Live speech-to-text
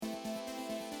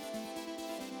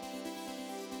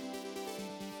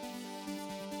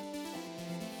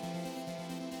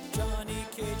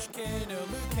Cage, Kano,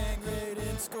 Liu Kang,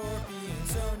 Raiden, Scorpion,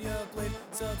 Sonya Blade,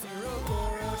 Sub-Zero,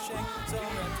 Goro, Shang,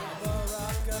 Zoran,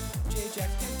 Baraka,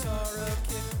 J-Jack, Kintaro,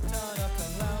 Kitana,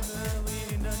 Kung Lao,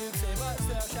 Merlin, Nanook, Sabat,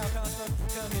 Shao Kahn,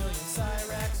 Chameleon,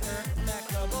 Cyrax,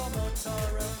 Nakaba,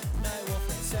 Motaro, Nightwolf,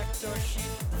 Sector,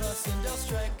 Sheep, the Sindel,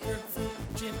 Striker, Fu,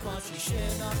 Jin, Quan Chi,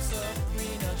 Shinoxo,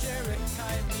 Rina, Jarek,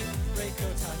 Kaimi,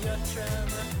 Reiko, Tanya,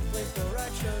 Tremor, Blazco,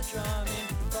 Raicho, Dramin,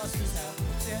 Frost's Now,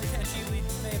 Kenshi, Lee,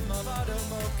 Maeve, Movado,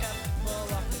 Mocap,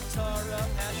 Moloch, Tara,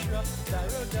 Ashra,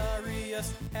 Dairo,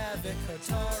 Darius, Havoc,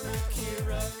 Hotaru,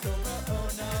 Kira, Cobra,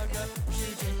 Onaga,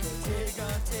 Shujinko,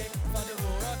 Gigante,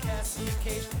 Vandalora, Cassie,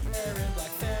 Cage, Aaron,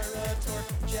 Black, Ferrator,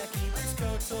 Jackie, Briggs,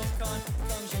 Kotal, Khan,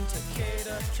 Function,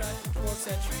 Takeda, Tribe, Dwarf,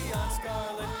 Cetrion,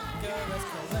 Scarlet, Gareth,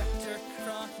 Collector,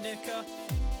 Chronica.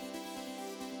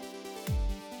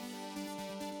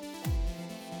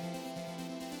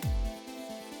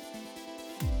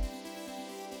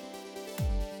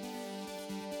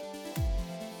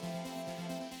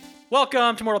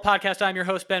 Welcome to Mortal Podcast. I'm your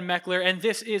host, Ben Meckler, and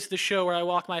this is the show where I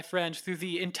walk my friends through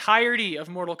the entirety of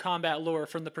Mortal Kombat lore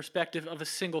from the perspective of a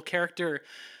single character.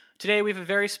 Today we have a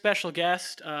very special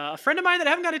guest, a friend of mine that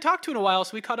I haven't got to talk to in a while,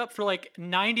 so we caught up for like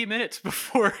 90 minutes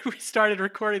before we started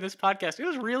recording this podcast. It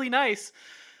was really nice.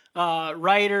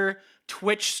 Writer,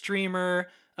 Twitch streamer,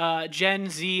 Gen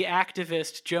Z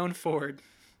activist, Joan Ford.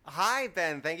 Hi,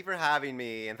 Ben. Thank you for having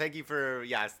me, and thank you for,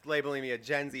 labeling me a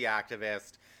Gen Z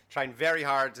activist. Trying very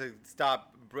hard to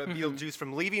stop Beetlejuice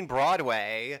from leaving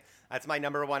Broadway. That's my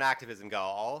number one activism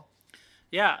goal.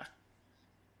 Yeah.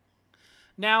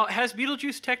 Now, has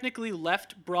Beetlejuice technically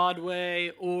left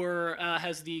Broadway, or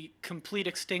has the complete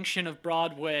extinction of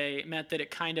Broadway meant that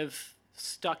it kind of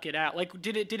stuck it out? Like,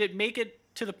 did it make it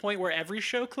to the point where every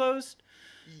show closed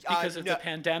because of the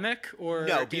pandemic, or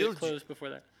did it close before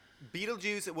that?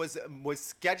 Beetlejuice was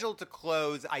scheduled to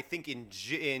close, I think, in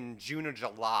June or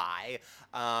July.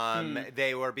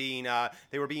 They were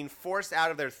being forced out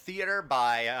of their theater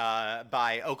by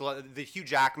the Hugh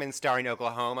Jackman starring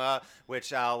Oklahoma,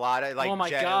 which a lot of oh my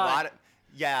God.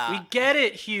 We get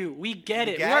it, Hugh. We get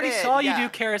it. We already saw you do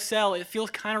Carousel. It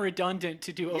feels kind of redundant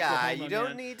to do Oklahoma. Yeah, you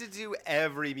don't need to do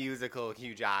every musical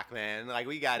Hugh Jackman. Like,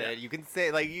 we got it. You can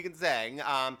say, you can sing.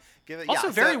 Also,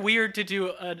 very weird to do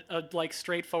a like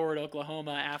straightforward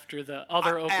Oklahoma after the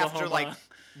other Oklahoma. After like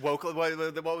what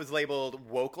was labeled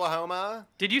Woklahoma.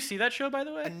 Did you see that show, by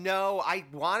the way? No, I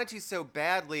wanted to so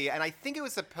badly, and I think it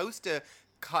was supposed to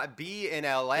be in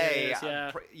LA.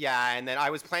 And then I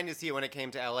was planning to see it when it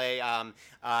came to LA.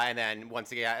 And then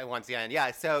once again, yeah.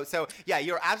 So yeah,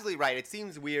 you're absolutely right. It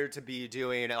seems weird to be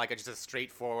doing like just a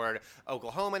straightforward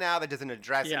Oklahoma now that doesn't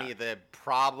address any of the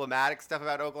problematic stuff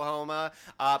about Oklahoma.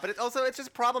 But it's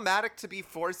just problematic to be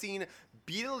forcing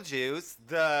Beetlejuice,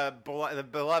 the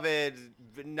beloved,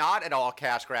 not at all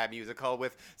cash grab musical,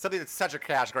 with something that's such a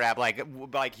cash grab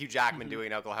like Hugh Jackman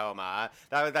doing Oklahoma.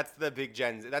 That's the big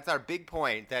that's our big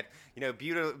point, that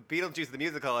Beetlejuice the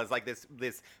musical is like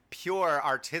this pure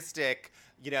artistic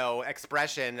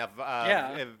expression of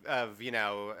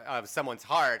someone's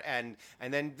heart, and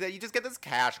then you just get this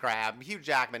cash grab. Hugh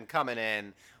Jackman coming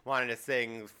in wanting to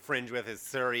sing Fringe with his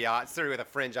Surrey with a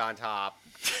fringe on top.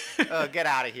 Get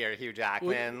out of here, Hugh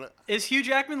Jackman. Is Hugh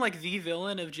Jackman like the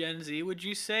villain of Gen Z, would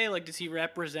you say? Like, does he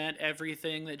represent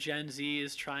everything that Gen Z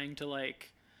is trying to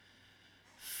like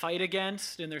fight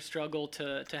against in their struggle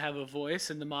to have a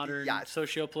voice in the modern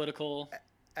socio-political?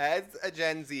 As a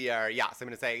Gen Zer, yes, I'm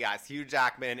going to say yes. Hugh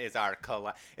Jackman is our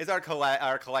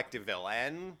collective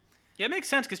villain. Yeah, it makes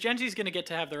sense because Gen Z is going to get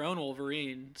to have their own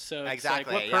Wolverine. So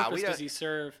exactly. It's like, what purpose does he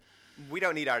serve? We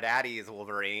don't need our daddy's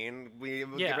Wolverine. We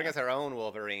can bring us our own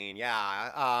Wolverine.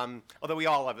 Yeah. Although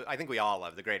I think we all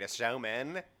love The Greatest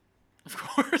Showman. Of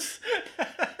course.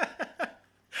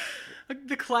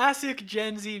 The classic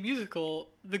Gen Z musical,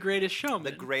 The Greatest Showman.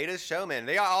 The Greatest Showman.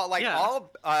 They are all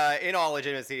in all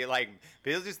legitimacy, like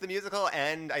Beetlejuice the musical,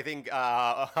 and I think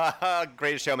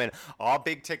Greatest Showman, all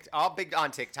big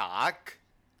on TikTok.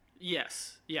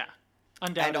 Yes. Yeah.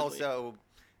 Undoubtedly. And also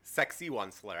Sexy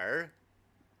Onceler.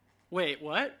 Wait,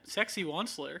 what? Sexy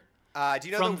Onceler? Do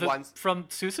you know from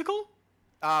Seussical?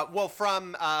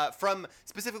 From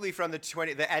specifically from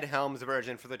the Ed Helms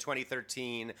version for the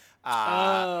 2013.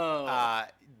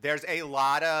 There's a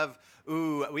lot of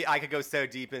I could go so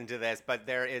deep into this, but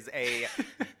there is a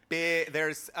big.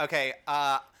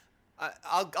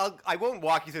 I won't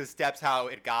walk you through the steps how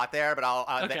it got there,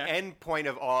 but the end point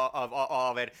of all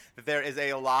of it. That there is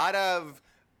a lot of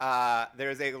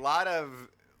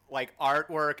like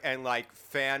artwork and like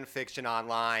fan fiction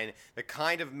online that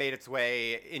kind of made its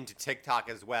way into TikTok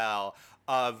as well,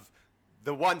 of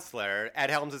the Onceler, Ed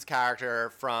Helms'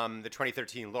 character from the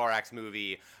 2013 Lorax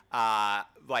movie,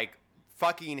 like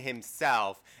fucking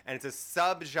himself, and it's a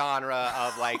subgenre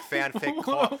of like fanfic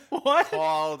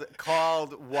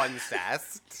called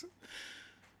Onecest.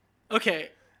 Okay,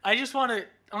 I'm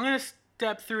gonna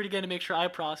step through it again to make sure I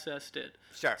processed it.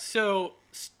 Sure. So,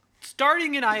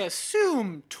 starting in, I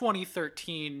assume,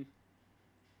 2013,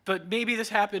 but maybe this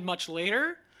happened much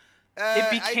later.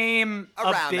 It became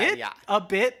a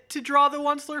bit to draw the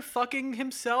Onceler fucking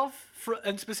himself,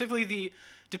 and specifically the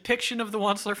depiction of the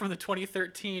Onceler from the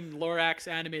 2013 Lorax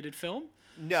animated film.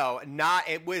 No, not.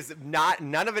 It was not.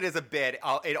 None of it is a bit.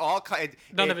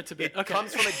 None of it's a bit. It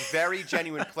comes from a very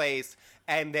genuine place,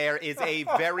 and there is a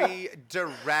very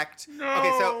direct. No.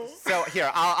 Okay, so here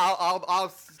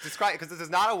I'll describe, because this is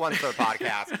not a Onceler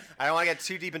podcast. I don't want to get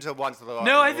too deep into Onceler.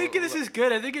 No, I think this is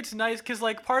good. I think it's nice because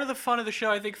like part of the fun of the show,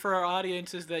 I think for our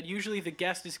audience, is that usually the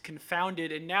guest is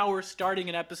confounded, and now we're starting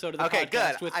an episode of the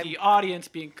podcast with the audience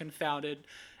being confounded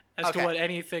as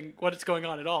to what's going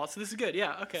on at all. So this is good.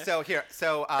 Yeah. Okay. So here,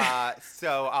 so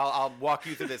I'll walk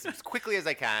you through this as quickly as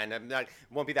I can.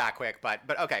 Won't be that quick, but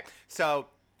okay. So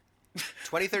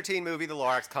 2013 movie The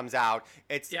Lorax comes out.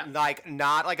 It's like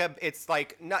not like it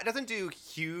doesn't do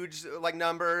huge like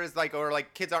numbers, like, or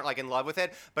like kids aren't like in love with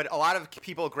it, but a lot of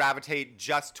people gravitate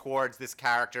just towards this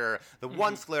character, the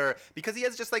Onceler, because he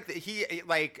has just like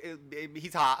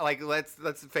he's hot. Like let's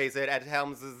face it, Ed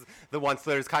Helms is the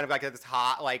Onceler is kind of like this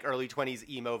hot like early 20s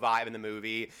emo vibe in the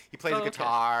movie. He plays a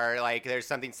guitar, like there's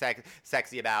something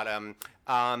sexy about him.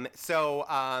 So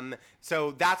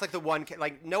that's like the one,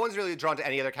 like no one's really drawn to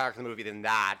any other character in the movie than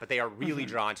that, but they are really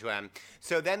drawn to him.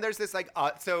 So then there's this like,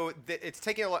 it's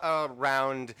taking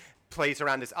around place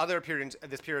around this period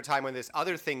of time when this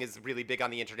other thing is really big on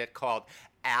the internet called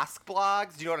Ask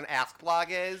blogs. Do you know what an Ask blog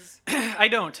is? I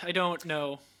don't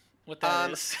know what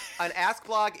that is. An Ask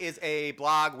blog is a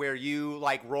blog where you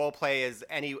like role play as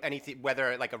anything,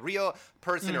 whether like a real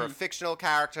person or a fictional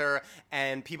character,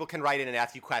 and people can write in and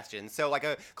ask you questions. So like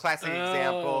a classic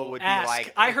example would be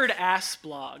like, I heard Ass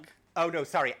blog. Oh no,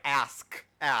 sorry, Ask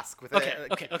with okay.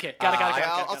 Got it.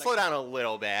 I'll slow down a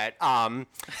little bit.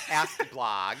 Ask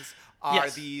blogs are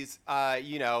these,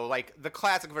 like the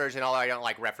classic version, although I don't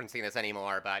like referencing this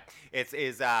anymore, but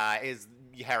is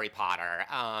Harry Potter.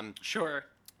 Sure.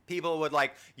 People would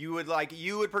you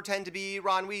would pretend to be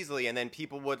Ron Weasley, and then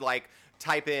people would like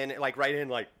type in, like write in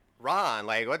like, Ron,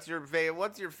 like what's your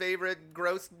favorite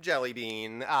gross jelly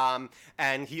bean? And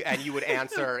you would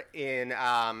answer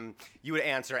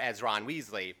as Ron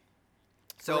Weasley.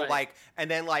 So and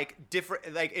then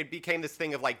different, it became this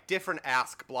thing of different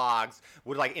Ask blogs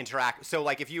would interact. So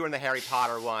if you were in the Harry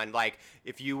Potter one,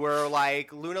 if you were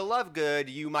Luna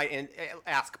Lovegood, you might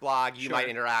Ask blog, you might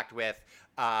interact with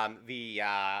the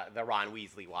Ron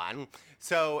Weasley one.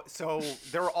 So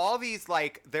there were all these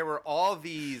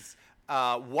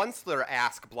Onceler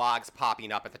Ask blogs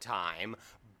popping up at the time,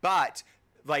 but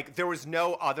there was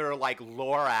no other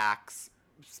Lorax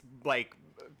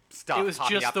stuff. It was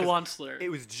just the Onceler. It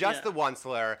was just the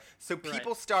Onceler. So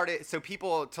people started. So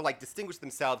people, to distinguish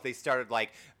themselves, they started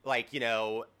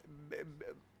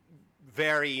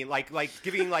very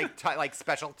giving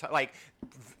special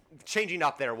changing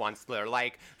up their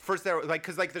Onceler. First there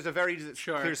because there's a very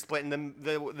clear split in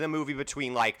the movie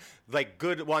between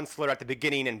good Onceler at the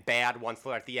beginning and bad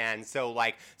Onceler at the end. So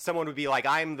someone would be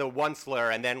I'm the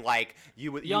Onceler, and then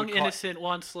you would innocent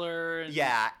Onceler. And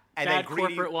and bad then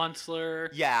greedy, corporate Onceler.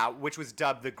 Yeah, which was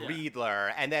dubbed the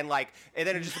Greedler. And then and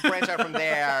then it just branched out from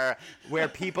there, where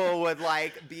people would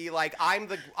be I'm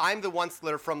the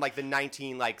Onceler from the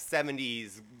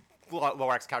 1970s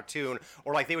Lorax cartoon,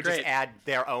 or they would just add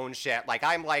their own shit.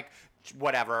 I'm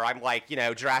whatever. I'm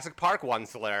Jurassic Park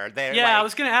Onceler. I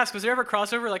was gonna ask, was there ever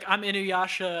crossover? I'm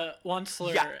Inuyasha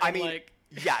Onceler. Yeah, I mean,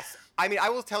 yes. I mean, I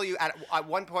will tell you at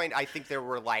one point I think there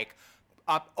were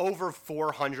up over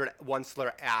 400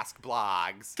 Onceler Ask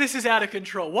blogs. This is out of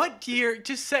control. What year?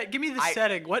 Give me the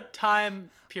setting. What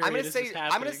time period is this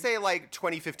happening? I'm gonna say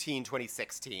 2015,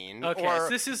 2016. Okay, so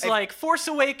this is Force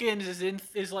Awakens is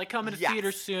coming to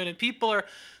theaters soon, and people are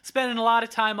spending a lot of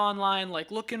time online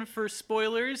looking for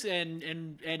spoilers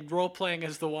and role playing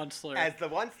as the Onceler. As the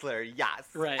Onceler, yes.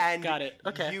 Right. And got it.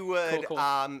 Okay. You would cool.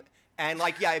 And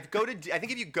like, yeah, I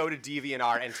think if you go to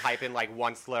DeviantArt and type in like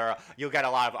Onceler, you'll get a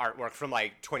lot of artwork from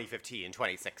like 2015,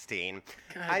 2016.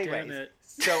 God Anyways,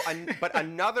 damn it. but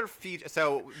another feature.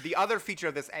 So the other feature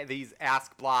of these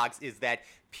Ask blogs is that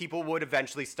people would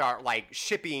eventually start like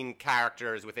shipping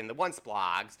characters within the Once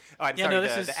blogs.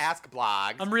 The Ask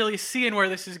blogs. I'm really seeing where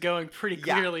this is going pretty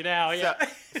clearly now. Yeah.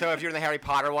 So if you're in the Harry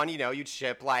Potter one, you'd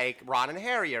ship like Ron and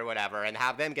Harry or whatever and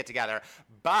have them get together.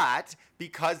 But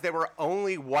because there were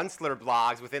only Onceler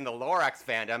blogs within the Lorax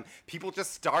fandom, people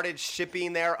just started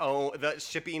shipping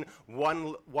shipping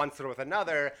one Onceler with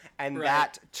another, and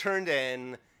that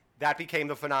became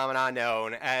the phenomenon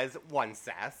known as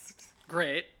Oncest.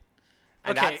 Great.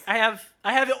 And okay, I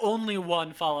have only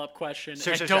one follow-up question.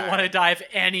 I don't want to dive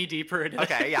any deeper into this.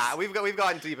 Okay, yeah, we've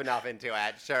gotten deep enough into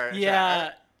it. Sure.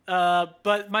 Yeah, sure.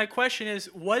 But my question is,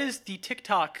 what is the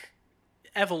TikTok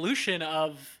evolution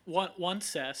of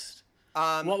Oncest?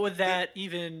 What would that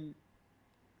even?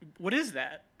 What is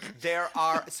that? There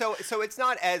are so it's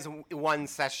not as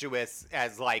incestuous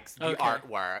as like the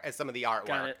artwork, as some of the artwork.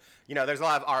 Got it. There's a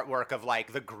lot of artwork of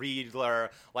like the Greedler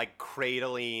like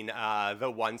cradling the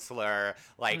Onceler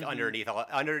like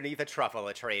underneath a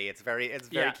truffle tree. It's very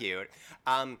cute.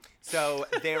 So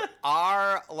there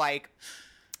are like.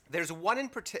 There's one in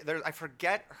particular, I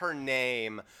forget her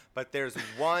name, but there's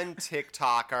one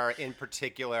TikToker in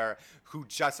particular who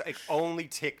just like, only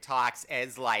TikToks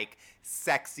as like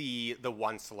sexy the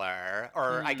Onceler,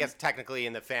 or I guess technically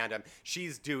in the fandom, she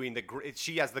has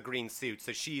the green suit,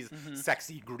 so she's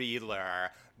sexy Greedler,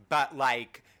 but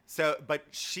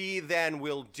she then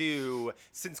will do,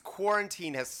 since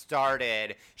quarantine has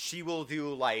started, she will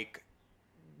do like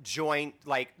joint,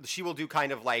 like she will do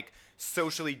kind of like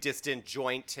socially distant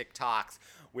joint TikToks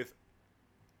with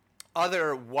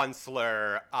other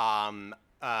Onceler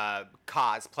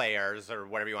cosplayers or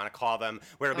whatever you want to call them,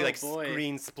 where it'll be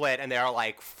screen split and they're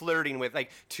like flirting with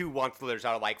like two Oncelers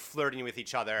are like flirting with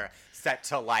each other set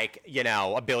to like,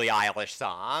 a Billie Eilish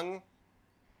song.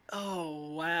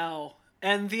 Oh, wow.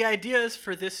 And the idea is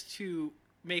for this to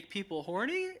make people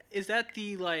horny? Is that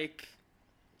the like...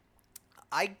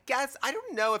 I guess, I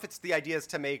don't know if it's the idea is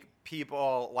to make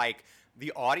people like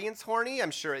the audience horny. I'm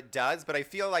sure it does, but I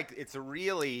feel like it's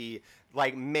really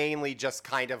like mainly just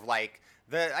kind of like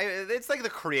it's like the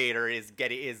creator is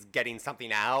getting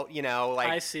something out, like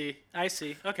I see.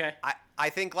 Okay. I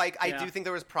think like I do think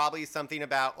there was probably something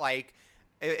about like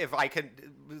if I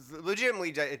could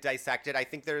legitimately dissect it, I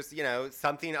think there's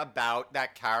something about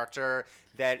that character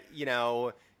that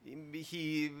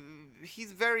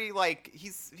he's very like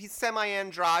he's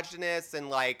semi-androgynous and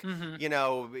like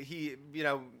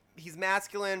he's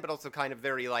masculine but also kind of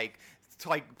very like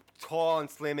tall and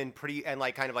slim and pretty and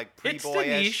like kind of like pretty boyish. It's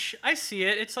the niche. I see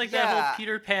it. It's like that whole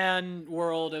Peter Pan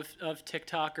world of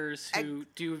TikTokers who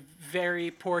do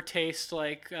very poor taste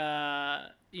like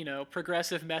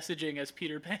progressive messaging as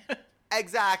Peter Pan.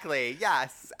 Exactly.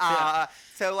 Yes.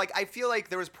 So like I feel like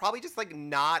there was probably just like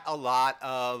not a lot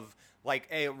of like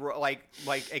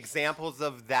examples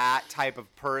of that type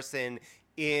of person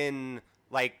in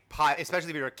like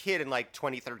especially if you're a kid in like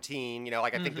 2013,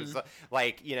 like I think there's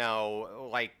like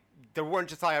like there weren't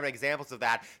just a lot of examples of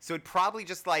that, so it probably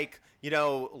just like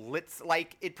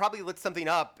it probably lit something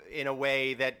up in a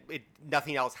way that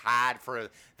nothing else had for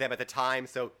them at the time.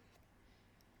 So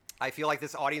I feel like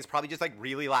this audience probably just like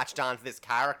really latched on to this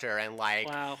character and like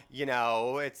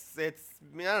it's I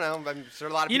don't know, I'm sure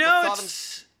a lot of people saw them.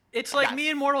 It's like me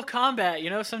in Mortal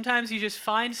Kombat, sometimes you just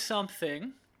find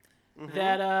something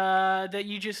that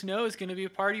you just know is going to be a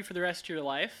party for the rest of your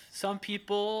life. Some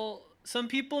people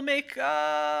make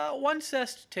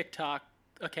Oncest TikTok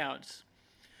accounts.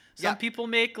 Some people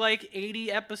make like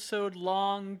 80 episode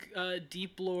long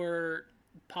deep lore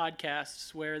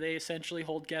podcasts where they essentially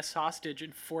hold guests hostage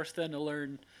and force them to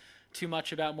learn too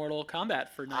much about Mortal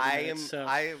Kombat for 90 minutes.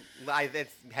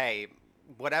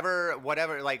 Whatever works.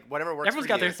 Everyone's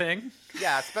got their thing.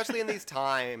 Yeah, especially in these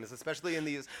times, especially in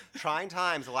these trying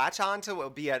times. Latch on to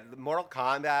be it Mortal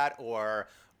Kombat or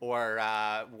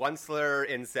Onceler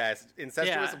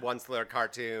incestuous Onceler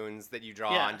cartoons that you draw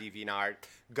on DeviantArt.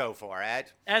 Go for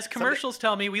it. As commercials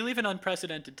tell me, we live in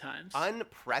unprecedented times.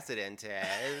 Unprecedented.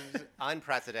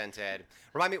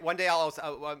 Remind me one day I'll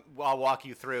walk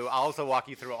you through. I'll also walk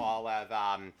you through all of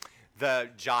the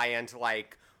giant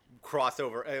like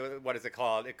crossover, what is it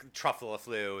called?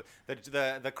 Truffle-a-Flu,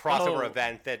 the crossover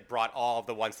event that brought all of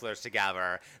the Oncelers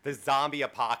together, the zombie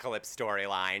apocalypse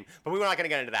storyline. But we're not going to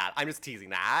get into that. I'm just teasing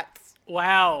that.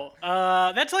 Wow,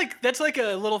 that's like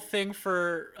a little thing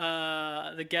for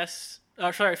the guests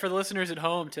sorry, for the listeners at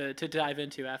home to dive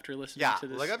into after listening to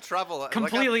this. Look up Truffle.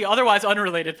 Completely otherwise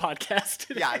unrelated podcast.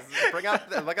 Today. Yeah,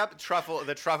 look up Truffle,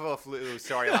 the Truffle Flu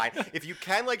storyline. If you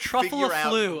can Truffle figure out.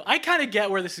 Flu. I kind of get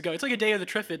where this is going. It's like a Day of the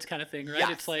Triffids kind of thing, right?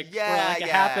 It's like a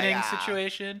happening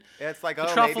situation. It's like the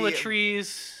truffle of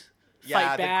trees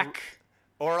fight back.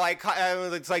 Or like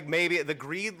it's like maybe the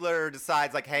Greedler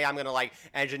decides like, hey, I'm gonna like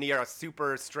engineer a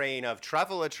super strain of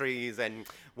truffle trees, and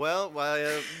well,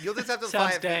 you'll just have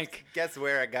to guess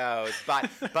where it goes. But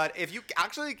if you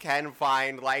actually can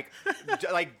find like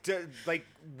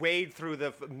wade through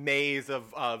the maze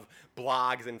of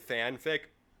blogs and fanfic,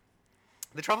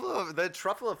 the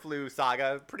Truffle Flu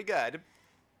saga, pretty good.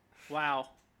 Wow.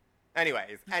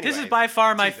 Anyways, this is by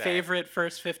far my favorite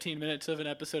first 15 minutes of an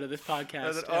episode of this podcast.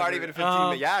 Has it already been 15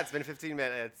 minutes? Yeah, it's been 15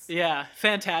 minutes. Yeah,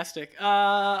 fantastic.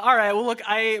 All right, well, look,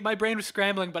 my brain was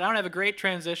scrambling, but I don't have a great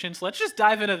transition, so let's just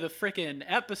dive into the freaking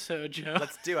episode, Joe.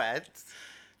 Let's do it.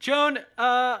 Joan,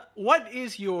 what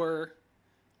is your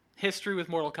history with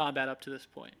Mortal Kombat up to this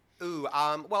point? Ooh,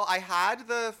 well, I had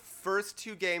the first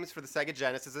 2 games for the Sega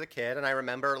Genesis as a kid, and I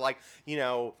remember, like,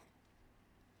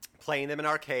 playing them in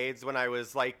arcades when I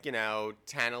was like, 10,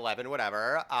 11,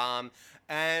 whatever.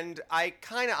 And I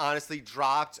kind of honestly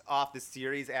dropped off the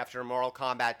series after Mortal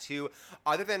Kombat 2,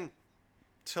 other than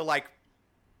to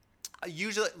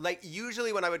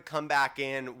usually when I would come back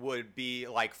in would be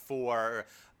like for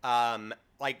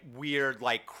weird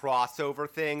crossover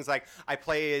things. Like I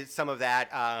played some of that.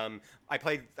 I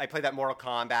played that Mortal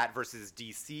Kombat versus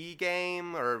DC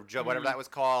game or whatever that was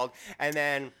called, and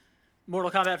then.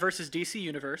 Mortal Kombat versus DC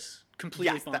Universe,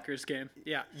 completely bonkers game.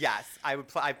 Yeah. Yes,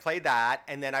 I played that,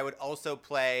 and then I would also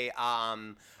play.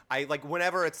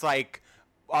 Whenever it's like,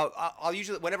 I'll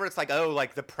usually whenever it's like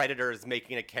the Predator's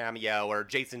making a cameo or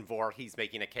Jason Voorhees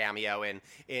making a cameo in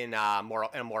a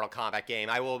Mortal Kombat game,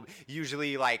 I will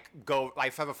usually go. I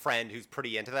have a friend who's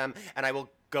pretty into them, and I will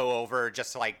go over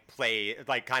just to play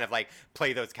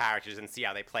play those characters and see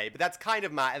how they play. But that's kind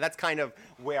of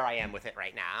where I am with it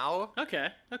right now. Okay.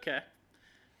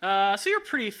 So you're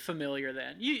pretty familiar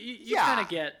then. You kind of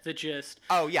get the gist.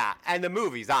 Oh yeah, and the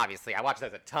movies obviously. I watched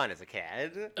those a ton as a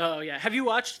kid. Oh yeah. Have you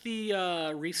watched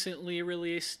the recently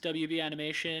released WB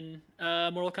Animation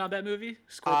Mortal Kombat movie,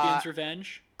 Scorpion's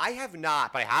Revenge? I have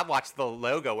not, but I have watched the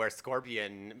logo where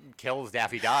Scorpion kills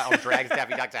Daffy Duck or drags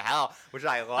Daffy Duck to hell, which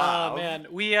I love. Oh man,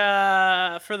 we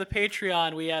for the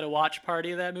Patreon we had a watch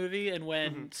party of that movie, and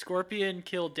when Scorpion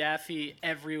killed Daffy,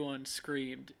 everyone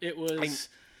screamed. It was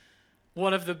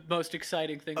one of the most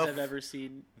exciting things I've ever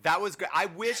seen. That was great. I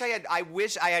wish I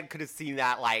could have seen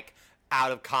that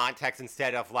out of context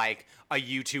instead of a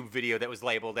YouTube video that was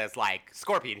labeled as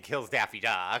Scorpion kills Daffy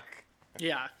Duck.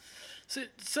 Yeah. So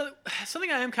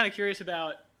something I am kind of curious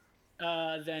about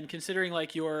then, considering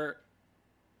your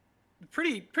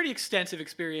pretty extensive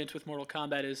experience with Mortal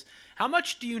Kombat, is how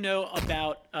much do you know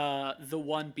about the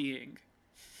One Being?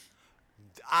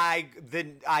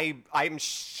 I'm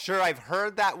sure I've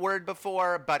heard that word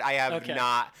before, but I have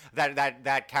not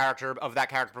that character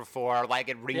before.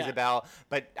 It rings a bell,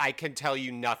 but I can tell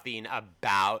you nothing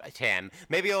about him.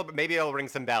 Maybe it'll ring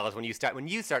some bells when you start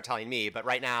telling me. But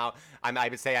right now, I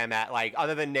would say I'm at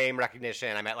other than name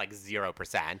recognition, I'm at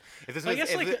 0%. If this was,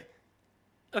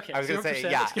 okay, I was gonna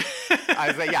say I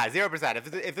was like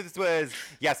 0%. If this was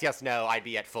yes, no, I'd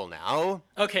be at full now.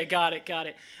 Okay, got it.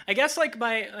 I guess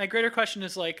my greater question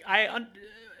is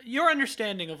your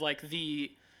understanding of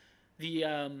the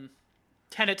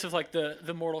tenets of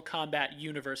the Mortal Kombat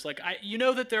universe. You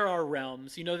know that there are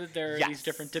realms. You know that there are these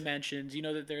different dimensions. You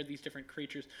know that there are these different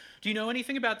creatures. Do you know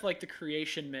anything about the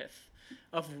creation myth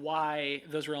of why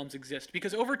those realms exist?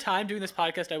 Because over time doing this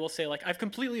podcast, I will say I've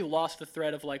completely lost the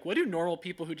thread of what do normal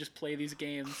people who just play these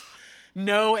games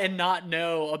know and not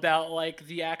know about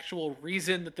the actual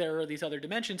reason that there are these other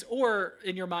dimensions, or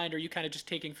in your mind are you kind of just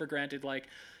taking for granted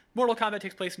Mortal Kombat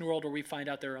takes place in a world where we find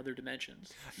out there are other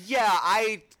dimensions? Yeah,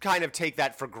 I kind of take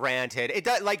that for granted. It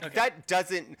does that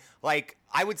doesn't I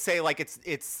would say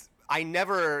it's I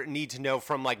never need to know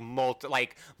from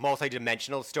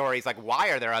multi-dimensional stories why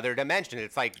are there other dimensions.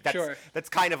 It's that's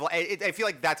kind of I feel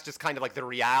that's just kind of the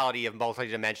reality of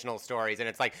multi-dimensional stories, and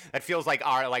it's that feels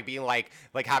our being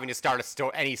having to start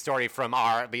any story from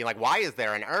our being why is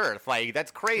there an Earth?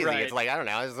 That's crazy. Right. It's I don't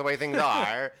know, this is the way things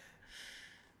are.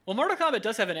 Well, Mortal Kombat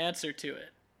does have an answer to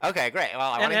it. Okay, great.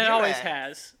 Well, I want to hear it. And it always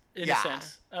has. In a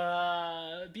sense,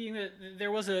 being that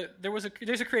there's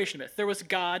a creation myth. There was a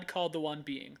god called the One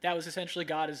Being. That was essentially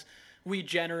God as we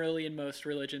generally in most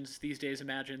religions these days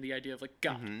imagine the idea of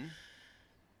God. Mm-hmm.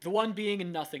 The One Being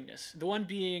and nothingness. The One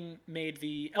Being made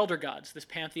the Elder Gods, this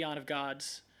pantheon of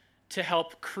gods, to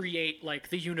help create like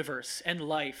the universe and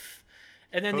life.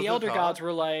 And then the Elder Gods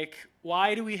were like,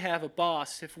 why do we have a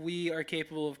boss if we are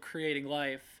capable of creating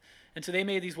life? And so they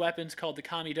made these weapons called the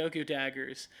Kamidogu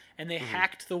daggers, and they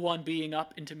hacked the one being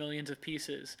up into millions of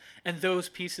pieces. And those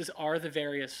pieces are the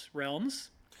various realms.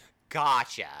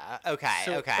 Gotcha. Okay,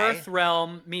 so Earth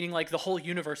realm, meaning like the whole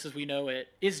universe as we know it,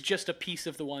 is just a piece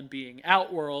of the one being.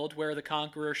 Outworld, where the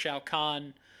conqueror Shao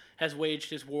Kahn has waged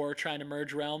his war trying to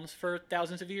merge realms for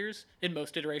thousands of years, in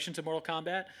most iterations of Mortal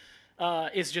Kombat,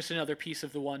 is just another piece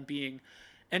of the one being.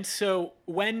 And so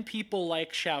when people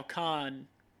like Shao Kahn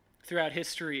throughout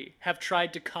history have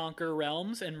tried to conquer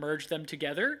realms and merge them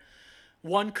together,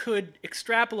 one could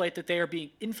extrapolate that they are being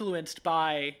influenced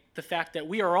by the fact that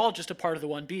we are all just a part of the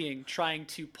one being trying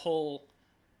to pull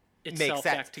itself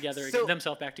back together again,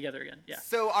 themselves back together again. Yeah.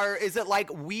 So is it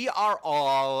like we are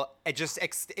all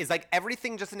is like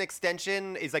everything just an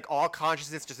extension? Is like all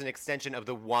consciousness just an extension of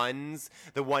the one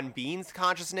being's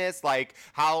consciousness? Like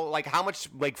how much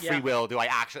free will do I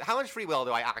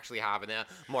actually have in the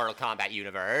Mortal Kombat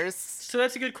universe? So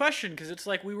that's a good question, because it's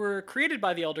like we were created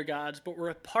by the Elder Gods, but we're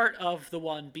a part of the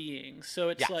one being. So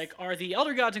it's like, are the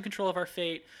Elder Gods in control of our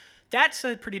fate? That's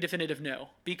a pretty definitive no,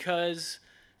 because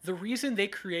the reason they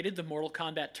created the Mortal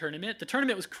Kombat tournament, the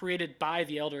tournament was created by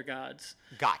the Elder Gods.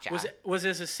 Gotcha. Was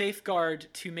as a safeguard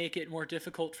to make it more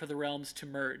difficult for the realms to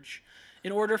merge.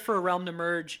 In order for a realm to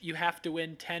merge, you have to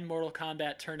win 10 Mortal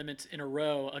Kombat tournaments in a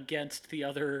row against the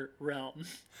other realm.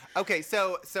 Okay,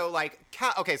 so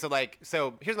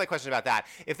here's my question about that.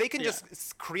 If they can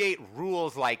just create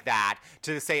rules like that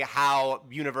to say how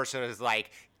universes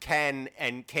can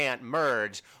and can't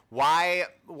merge, why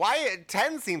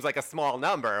 10 seems like a small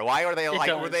number? Why are they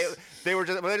they were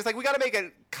just like, we got to make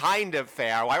it kind of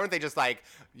fair? Why weren't they just like,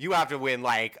 you have to win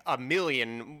like a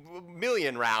million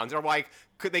rounds? Or like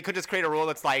they could just create a rule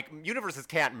that's like universes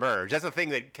can't merge. That's a thing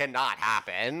that cannot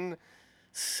happen.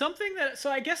 So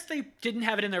I guess they didn't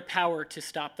have it in their power to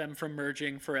stop them from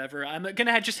merging forever. I'm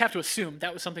gonna just have to assume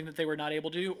that was something that they were not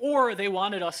able to do, or they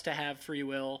wanted us to have free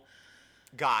will.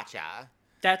 Gotcha.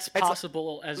 That's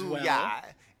possible as well. Yeah,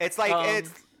 it's like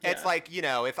it's like, you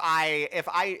know, if I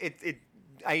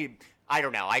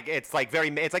don't know. It's like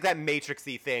that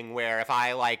Matrixy thing where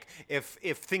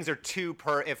if things are too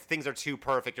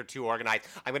perfect or too organized,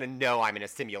 I'm gonna know I'm in a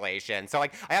simulation. So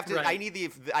like I have to. Right.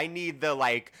 I need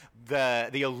the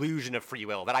illusion of free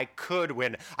will that I could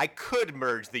win. I could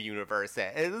merge the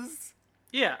universes.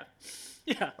 Yeah.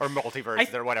 Yeah. Or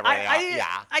multiverses or whatever they are.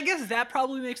 Yeah. I guess that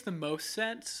probably makes the most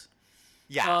sense.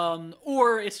 Yeah.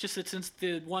 Or it's just that since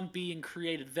the one being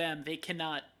created them, they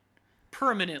cannot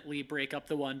permanently break up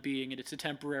the one being, and it's a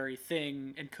temporary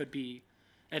thing and could be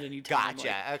at any time.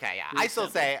 Gotcha. Okay. Yeah. I still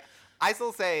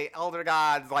say Elder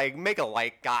Gods, like, make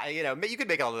a God. You know, you could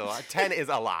make a little. 10 is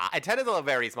a lot. 10 is a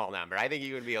very small number. I think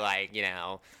you would be like, you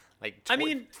know, like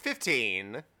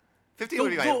 15. 15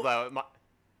 would be my low.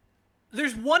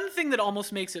 There's one thing that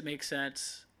almost makes it make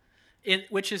sense,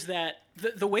 which is that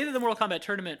the way that the Mortal Kombat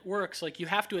tournament works, like, you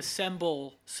have to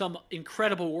assemble some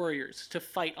incredible warriors to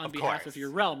fight on behalf of your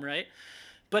realm, right?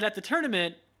 But at the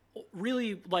tournament,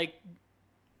 really, like,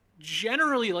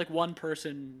 generally, like, one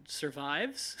person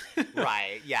survives.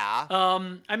 Right, yeah.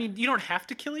 I mean, you don't have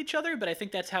to kill each other, but I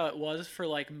think that's how it was for,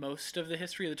 like, most of the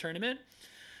history of the tournament.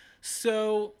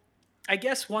 So I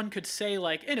guess one could say,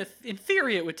 like, in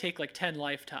theory, it would take, like, 10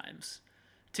 lifetimes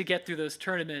to get through those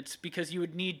tournaments, because you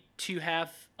would need to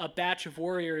have a batch of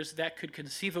warriors that could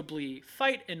conceivably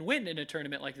fight and win in a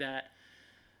tournament like that.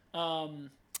 Okay,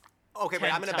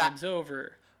 but I'm gonna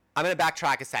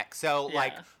backtrack a sec. So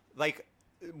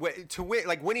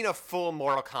winning a full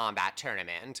Mortal Kombat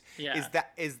tournament,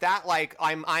 is that like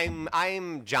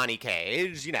I'm Johnny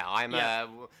Cage, you know, I'm a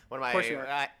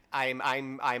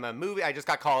movie. I just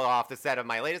got called off the set of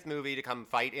my latest movie to come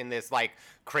fight in this like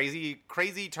crazy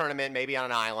tournament, maybe on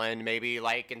an island, maybe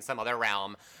like in some other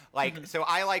realm. Like, so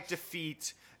I like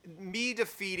defeating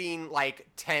like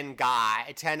 10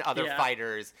 other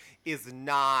fighters is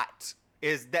that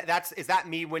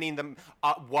me winning the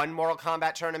one Mortal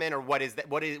Kombat tournament, or what is that?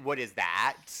 What is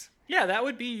that? Yeah, that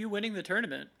would be you winning the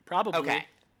tournament, probably. Okay.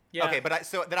 Yeah. Okay, but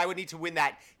I would need to win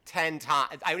that 10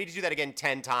 times. I would need to do that again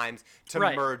 10 times to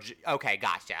merge. Okay,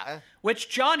 gotcha. Which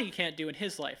Johnny can't do in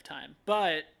his lifetime,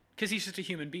 but because he's just a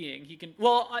human being, he can.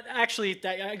 Well, actually,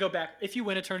 I go back. If you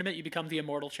win a tournament, you become the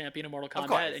immortal champion of Mortal Kombat, of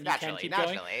course, and you can keep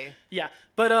going. Yeah,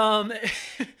 but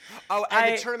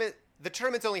the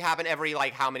tournaments only happen every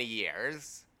like how many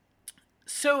years?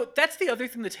 So that's the other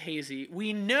thing that's hazy.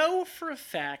 We know for a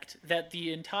fact that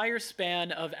the entire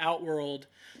span of Outworld.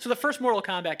 So the first Mortal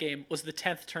Kombat game was the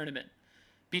 10th tournament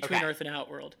between Earth and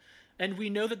Outworld. And we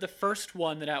know that the first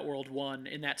one that Outworld won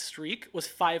in that streak was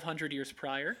 500 years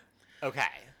prior. Okay.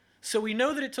 So we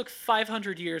know that it took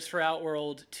 500 years for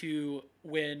Outworld to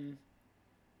win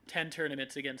 10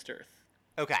 tournaments against Earth.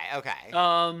 Okay.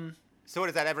 So what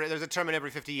is that? There's a tournament every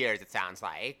 50 years, it sounds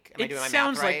like. Am I doing my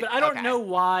math right? But I don't know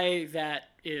why that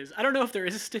is. I don't know if there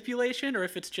is a stipulation or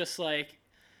if it's just like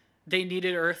they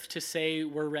needed Earth to say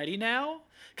we're ready now.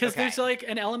 Because there's like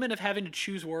an element of having to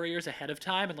choose warriors ahead of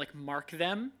time and like mark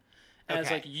them as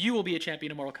like you will be a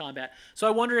champion of Mortal Kombat. So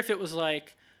I wonder if it was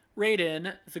like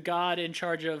Raiden, the god in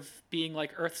charge of being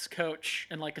like Earth's coach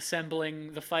and like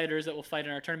assembling the fighters that will fight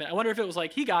in our tournament. I wonder if it was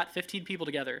like he got 15 people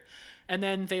together and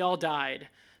then they all died.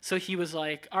 So he was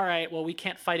like, all right, well, we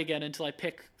can't fight again until I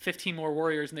pick 15 more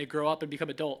warriors and they grow up and become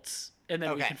adults. And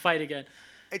then we can fight again.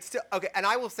 It's still okay. And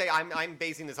I will say I'm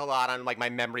basing this a lot on like my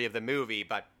memory of the movie,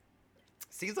 but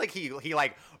seems like he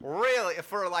like really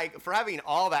for having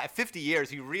all that 50 years,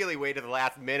 he really waited the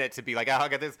last minute to be like, oh, I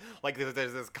got this, like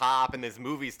there's this cop and this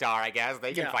movie star, I guess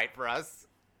they can fight for us.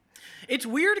 It's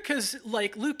weird because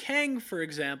like Liu Kang, for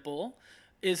example,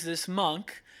 is this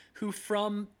monk who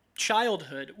from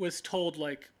childhood was told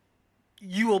like,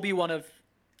 you will be one of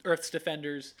Earth's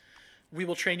defenders. We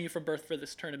will train you from birth for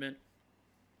this tournament.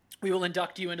 We will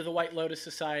induct you into the White Lotus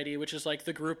Society, which is like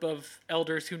the group of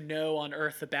elders who know on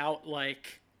Earth about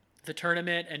like the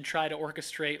tournament and try to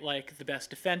orchestrate like the best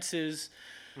defenses.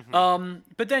 Mm-hmm.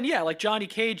 But then, like Johnny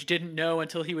Cage didn't know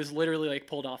until he was literally like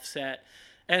pulled off set.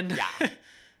 And,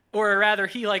 or rather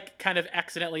he like kind of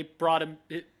accidentally bought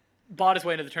his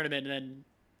way into the tournament and then,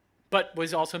 but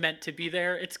was also meant to be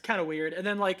there. It's kind of weird. And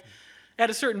then like at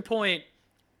a certain point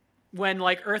when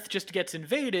like Earth just gets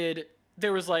invaded,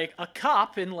 there was like a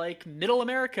cop in like middle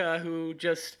America who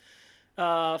just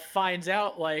finds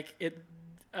out like it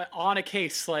on a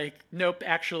case like, nope,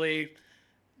 actually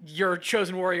you're a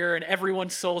chosen warrior and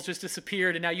everyone's souls just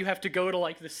disappeared and now you have to go to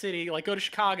like the city, like go to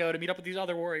Chicago to meet up with these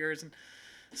other warriors. And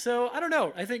so I don't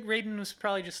know. I think Raiden was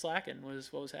probably just slacking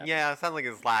was what was happening. Yeah, it sounds like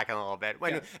it's slacking a little bit.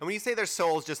 And when you say their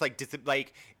souls just like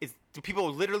do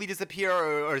people literally disappear,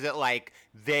 or is it like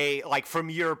they like from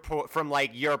your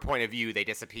point of view they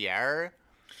disappear?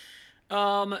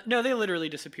 No, they literally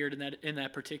disappeared in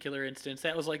that particular instance.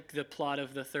 That was like the plot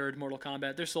of the third Mortal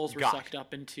Kombat. Their souls were sucked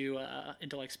up into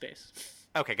like space.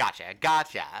 Okay, gotcha.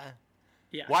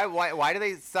 Yeah. Why do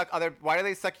they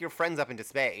suck your friends up into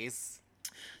space?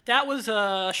 That was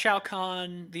Shao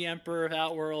Kahn, the Emperor of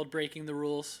Outworld, breaking the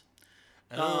rules.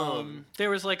 There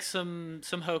was like some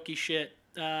hokey shit.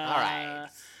 All right.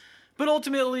 But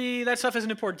ultimately, that stuff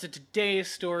isn't important to today's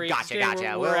story.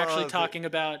 Gotcha. We're actually talking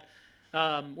about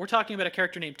a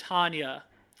character named Tanya,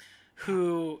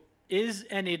 who is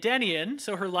an Edenian.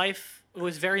 So her life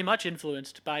was very much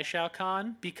influenced by Shao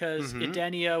Kahn because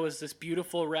Edenia was this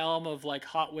beautiful realm of like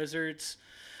hot wizards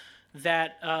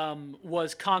that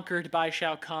was conquered by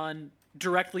Shao Kahn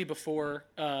directly before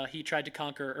he tried to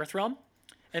conquer Earthrealm.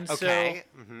 And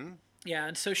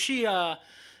so she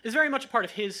is very much a part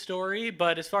of his story,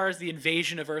 but as far as the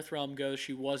invasion of Earthrealm goes,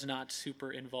 she was not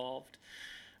super involved.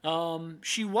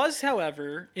 She was,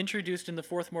 however, introduced in the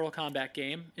fourth Mortal Kombat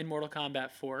game, in Mortal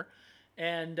Kombat 4,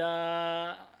 and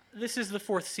this is the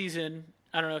fourth season,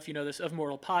 I don't know if you know this, of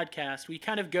Mortal Podcast. We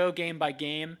kind of go game by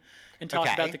game and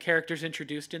talk about the characters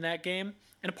introduced in that game.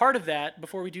 And a part of that,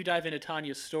 before we do dive into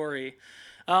Tanya's story,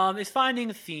 is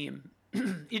finding a theme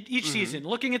each season,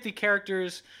 looking at the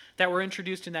characters that were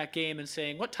introduced in that game and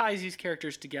saying, what ties these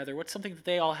characters together? What's something that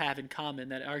they all have in common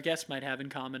that our guests might have in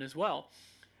common as well?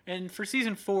 And for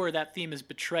season 4, that theme is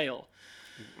betrayal.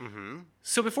 Mm-hmm.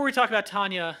 So before we talk about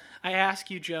Tanya, I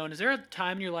ask you, Joan, is there a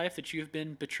time in your life that you've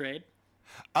been betrayed?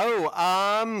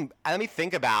 Let me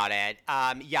think about it.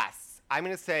 Yes. I'm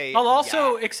going to say I'll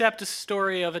also accept a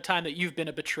story of a time that you've been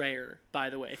a betrayer, by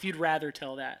the way, if you'd rather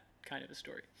tell that kind of a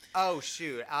story. Oh,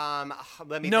 shoot.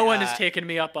 No one has taken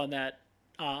me up on that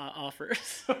offer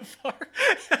so far.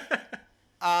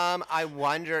 I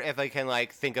wonder if I can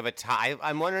like think of a time.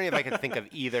 I'm wondering if I can think of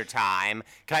either time.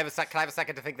 Can I have a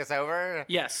second to think this over?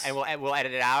 Yes. And we'll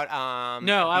edit it out. I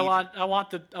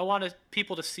want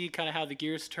people to see kind of how the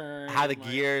gears turn. How the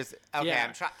gears. Okay,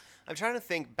 yeah. I'm trying to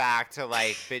think back to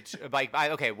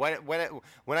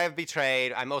when I've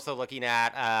betrayed. I'm also looking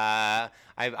at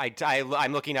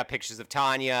I'm looking at pictures of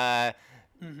Tanya.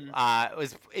 Mm-hmm.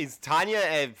 Is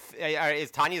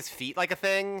Tanya's feet like a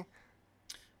thing?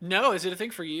 No, is it a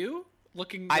thing for you?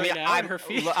 Looking now at her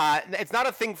feet? It's not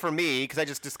a thing for me because I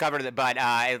just discovered it, but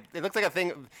it looks like a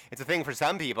thing. It's a thing for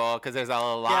some people because there's a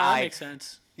lot. Yeah, that makes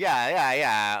sense.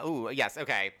 Yeah. Ooh, yes,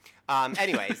 okay.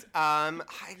 Anyways, I'm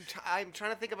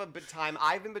trying to think of a time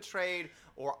I've been betrayed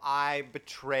or I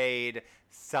betrayed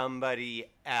somebody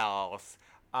else.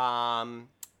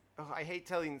 I hate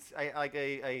telling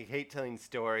I hate telling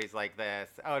stories like this.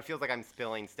 Oh, it feels like I'm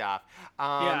spilling stuff.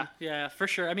 Yeah, for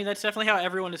sure. I mean, that's definitely how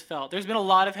everyone has felt. There's been a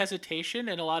lot of hesitation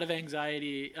and a lot of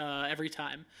anxiety every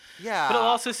time. Yeah. But I'll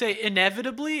also say,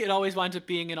 inevitably, it always winds up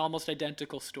being an almost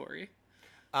identical story.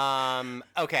 Okay,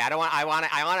 I want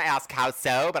to ask how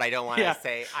so, but I don't want to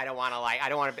say, I don't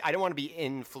want to be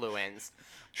influenced.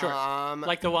 Sure.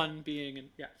 Like the one being,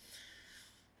 yeah.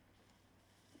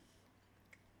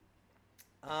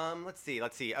 Let's see.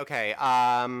 Okay.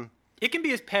 It can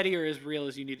be as petty or as real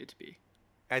as you need it to be.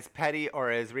 As petty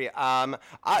or as real. I'm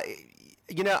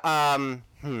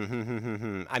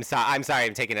sorry.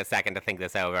 I'm taking a second to think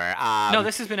this over. No,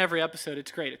 this has been every episode.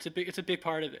 It's great. It's a big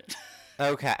part of it.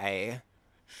 Okay.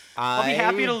 I'll be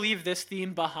happy to leave this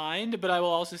theme behind, but I will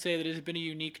also say that it has been a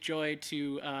unique joy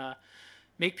to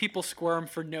make people squirm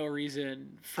for no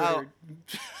reason for an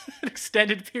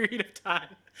extended period of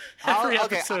time. Every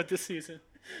episode this season.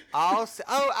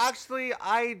 Actually,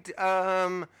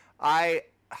 can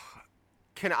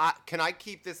I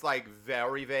keep this like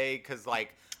very vague? Cause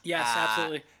like yes,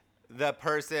 absolutely. The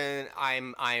person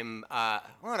I'm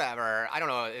whatever. I don't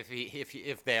know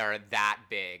if they are that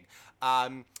big.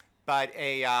 But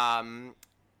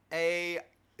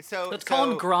let's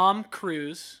call him Grom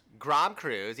Cruz. Grom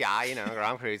Cruz, yeah,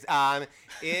 Grom Cruz.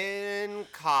 In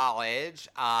college,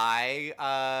 I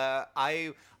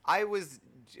was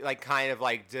like kind of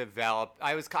like developed.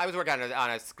 I was working on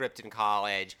a script in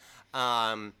college.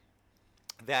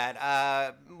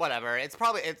 That whatever.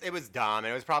 It was dumb.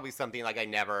 It was probably something like I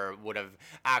never would have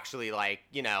actually like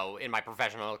in my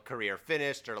professional career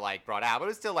finished or like brought out. But it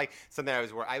was still like something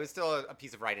I was still a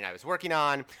piece of writing I was working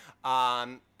on.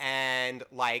 And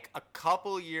like a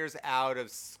couple years out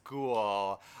of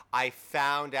school, I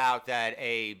found out that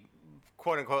a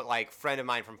quote unquote like friend of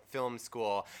mine from film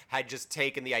school had just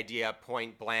taken the idea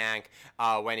point blank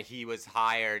when he was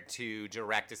hired to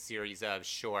direct a series of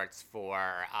shorts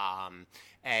for I'm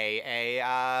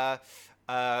not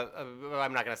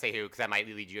gonna say who because that might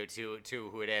lead you to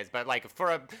who it is, but like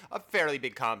for a fairly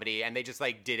big company, and they just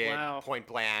like did it point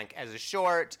blank as a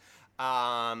short.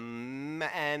 And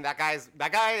that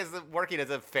guy is working as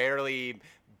a fairly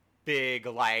big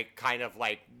like kind of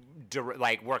like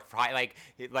work for like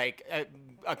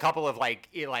a couple of like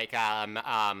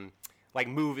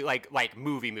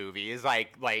movie movies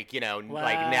like like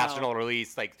national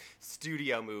release like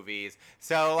studio movies.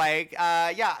 So like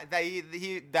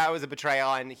that was a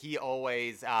betrayal, and he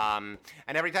always and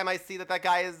every time I see that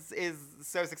guy is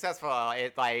so successful,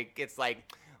 it's like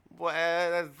what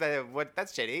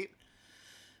that's shitty.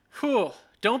 Whew.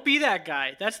 Don't be that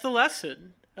guy. That's the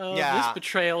lesson of this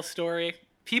betrayal story.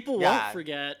 People won't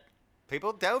forget.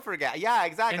 People don't forget. Yeah,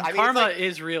 exactly. And karma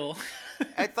is real.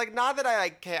 It's like not that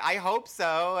I hope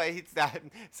so.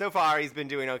 So far he's been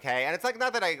doing okay, and it's like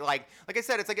not that I like I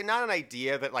said, it's like not an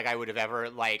idea that like I would have ever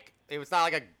like. It was not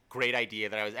like a great idea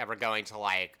that I was ever going to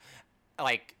like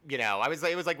it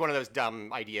was like one of those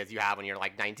dumb ideas you have when you're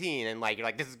like 19 and like you're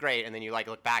like this is great, and then you like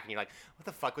look back and you're like what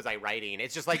the fuck was I writing?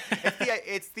 It's just like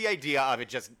it's the idea of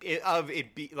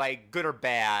it be like good or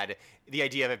bad. The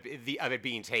idea of it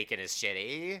being taken is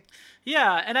shitty.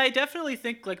 Yeah, and I definitely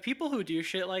think like people who do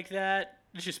shit like that,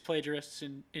 it's just plagiarists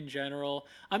in general,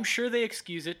 I'm sure they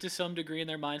excuse it to some degree in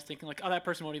their minds, thinking like, oh, that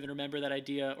person won't even remember that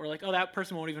idea, or like, oh, that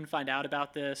person won't even find out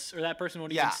about this, or that person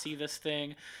won't even see this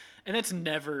thing. And that's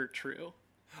never true.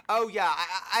 Oh yeah,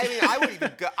 I mean,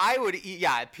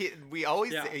 we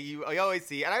always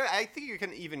see, and I think you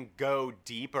can even go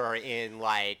deeper in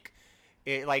like.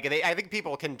 I think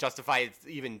people can justify it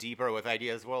even deeper with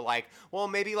ideas. Well,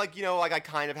 maybe like like I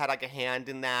kind of had like a hand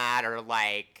in that, or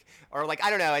like I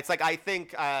don't know. It's like I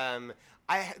think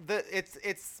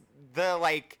it's the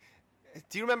like.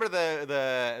 Do you remember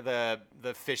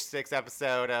the Fish Sticks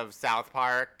episode of South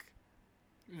Park?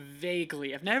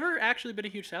 Vaguely. I've never actually been a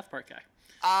huge South Park guy.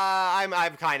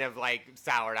 I've kind of like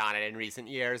soured on it in recent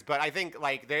years, but I think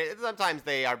like sometimes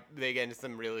they get into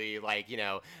some really like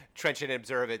trenchant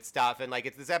observant stuff, and like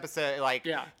it's this episode like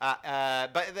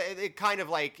but it kind of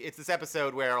like it's this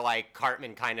episode where like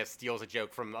Cartman kind of steals a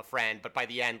joke from a friend, but by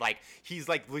the end like he's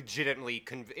like legitimately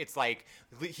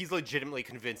he's legitimately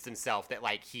convinced himself that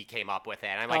like he came up with it.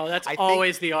 And I'm like, that's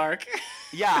always the arc.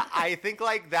 Yeah, I think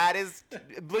like that is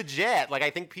legit. Like I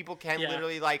think people can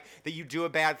literally like that you do a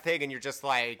bad thing and you're just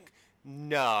like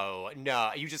No.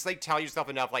 You just like tell yourself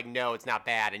enough, like, no, it's not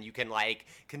bad, and you can like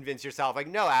convince yourself, like,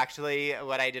 no, actually,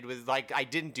 what I did was like I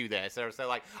didn't do this, or so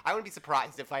like I wouldn't be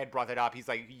surprised if I had brought that up. He's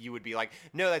like, you would be like,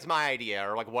 no, that's my idea,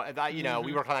 or like what, you know,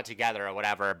 we worked on that together or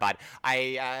whatever. But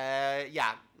yeah,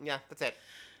 that's it.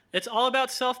 It's all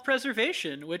about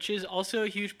self-preservation, which is also a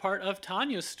huge part of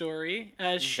Tanya's story,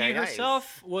 as she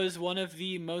herself was one of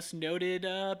the most noted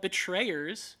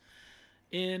betrayers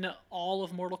in all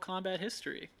of Mortal Kombat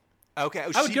history. Okay.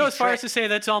 I would go as far as to say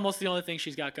that's almost the only thing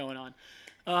she's got going on.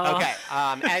 Okay.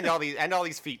 And all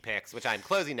these feet pics, which I'm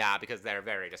closing now because they're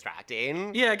very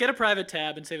distracting. Yeah, get a private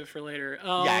tab and save it for later.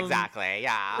 Yeah, exactly.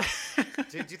 Yeah.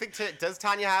 do you think does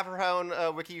Tanya have her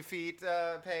own wiki feet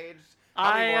page?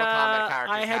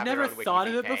 I had never thought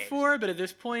of it before, but at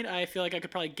this point, I feel like I could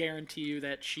probably guarantee you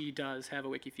that she does have a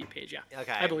WikiFeet page. Yeah,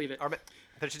 okay, I believe it.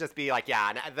 There should just be like,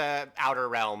 the Outer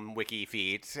Realm wiki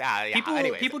feed.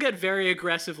 People get very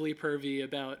aggressively pervy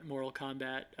about Mortal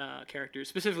Kombat characters,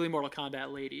 specifically Mortal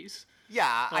Kombat ladies.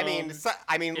 Yeah, I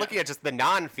mean, looking at just the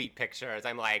non-feet pictures,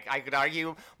 I'm like, I could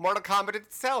argue Mortal Kombat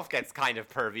itself gets kind of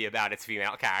pervy about its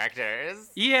female characters.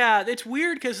 Yeah, it's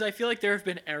weird because I feel like there have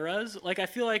been eras. Like, I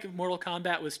feel like Mortal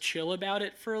Kombat was chill about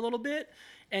it for a little bit,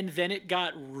 and then it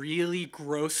got really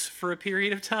gross for a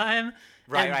period of time.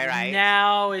 Right.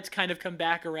 Now it's kind of come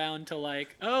back around to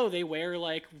like, oh, they wear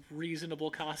like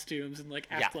reasonable costumes and like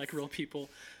act like real people.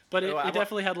 But it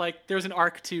definitely had like there's an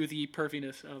arc to the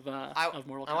perviness of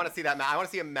Mortal Kombat. I want to see that map. I want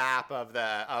to see a map of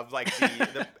the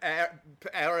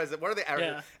eras. What are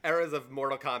the eras of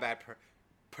Mortal Kombat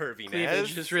perviness?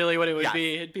 Cleavage is really what it would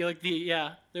be. It'd be like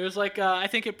there was like I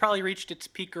think it probably reached its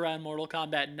peak around Mortal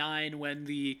Kombat 9 when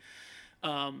the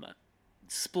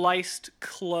spliced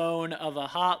clone of a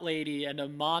hot lady and a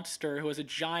monster who has a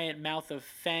giant mouth of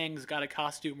fangs got a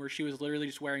costume where she was literally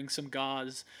just wearing some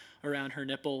gauze around her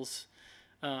nipples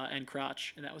and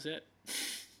crotch, and that was it.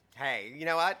 Hey, you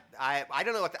know what? I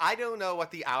don't know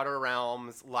what the Outer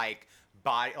Realms like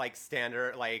body like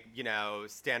standard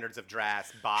standards of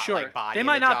dress like body. They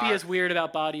might not be as weird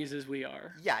about bodies as we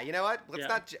are. Yeah, you know what?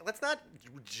 Let's not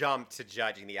jump to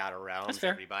judging the Outer Realms,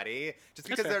 everybody. Just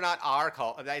because they're not our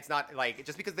cult, it's not like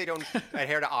just because they don't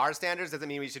adhere to our standards doesn't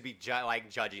mean we should be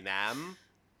judging them.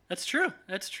 That's true.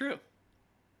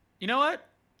 You know what?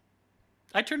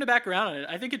 I turned it back around on it.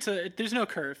 I think there's no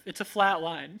curve. It's a flat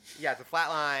line. Yeah, it's a flat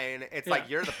line. It's like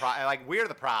we're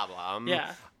the problem.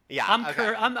 Yeah. Yeah.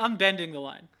 I'm bending the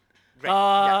line.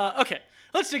 Right. Okay.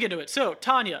 Let's dig into it. So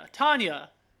Tanya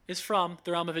is from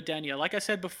the realm of Edenia. Like I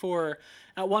said before,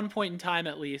 at one point in time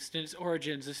at least, in its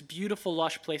origins, this beautiful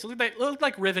lush place. It looked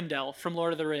like Rivendell from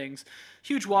Lord of the Rings.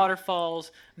 Huge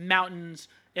waterfalls, mountains.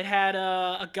 It had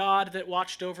a god that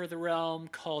watched over the realm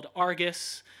called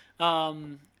Argus.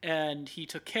 And he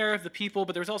took care of the people,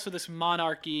 but there was also this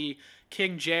monarchy,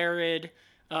 King Jared,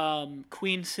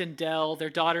 Queen Sindel,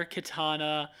 their daughter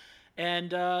Kitana,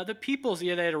 and the peoples. They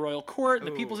had a royal court, and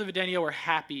the peoples of Edenia were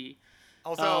happy.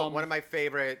 Also, one of my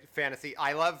favorite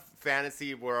I love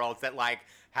fantasy worlds that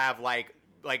have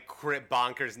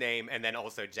bonkers name and then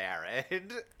also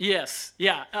Jared. Yes,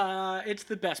 yeah, it's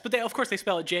the best. But of course they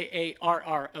spell it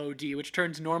Jarrod, which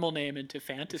turns normal name into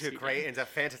fantasy. Into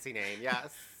fantasy name,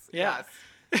 yes. Yeah. Yes.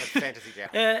 That's fantasy jam.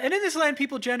 And in this land,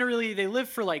 people generally, they live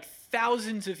for like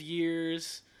thousands of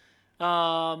years.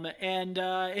 And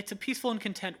it's a peaceful and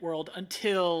content world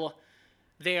until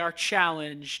they are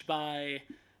challenged by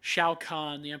Shao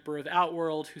Kahn, the Emperor of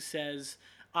Outworld, who says,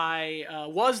 I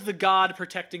was the god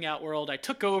protecting Outworld. I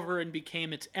took over and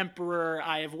became its emperor.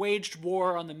 I have waged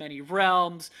war on the many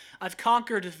realms. I've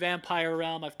conquered the vampire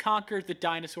realm. I've conquered the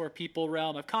dinosaur people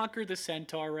realm. I've conquered the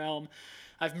centaur realm.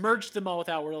 I've merged them all with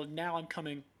Outworld, and now I'm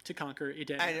coming to conquer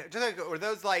Edenia. And are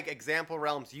those example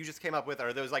realms you just came up with, or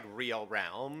are those real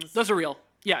realms? Those are real.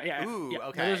 Yeah. Ooh, yeah.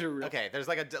 Okay. Those are real. Okay, there's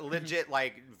a legit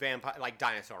vampire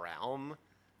dinosaur realm.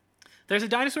 There's a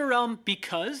dinosaur realm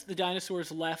because the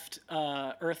dinosaurs left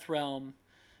Earth Realm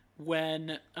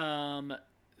when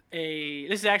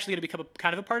this is actually going to become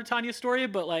kind of a part of Tanya's story,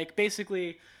 but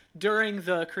basically during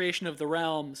the creation of the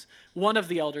realms, one of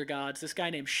the elder gods, this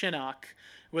guy named Shinnok,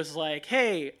 was like,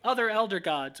 hey, other elder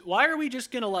gods, why are we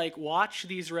just going to watch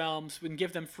these realms and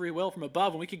give them free will from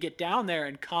above when we could get down there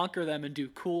and conquer them and do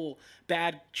cool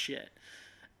bad shit?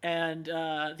 And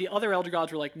the other elder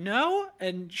gods were like, no,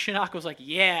 and Shinnok was like,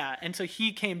 yeah. And so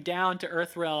he came down to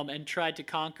Earthrealm and tried to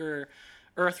conquer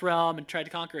Earthrealm and tried to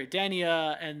conquer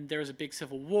Edenia, and there was a big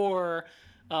civil war,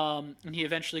 and he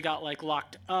eventually got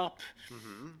locked up.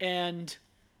 And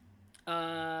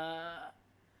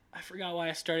I forgot why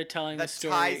I started telling this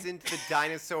story. That ties into the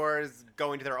dinosaurs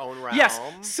going to their own realm. Yes.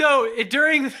 So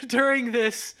during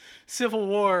this civil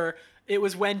war, it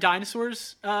was when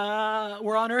dinosaurs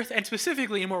were on Earth, and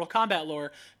specifically in Mortal Kombat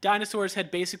lore, dinosaurs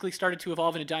had basically started to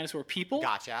evolve into dinosaur people.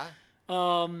 Gotcha.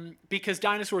 Because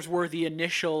dinosaurs were the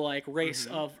initial like race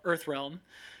of Earthrealm,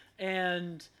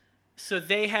 and so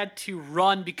they had to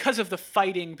run because of the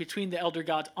fighting between the Elder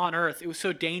Gods on Earth. It was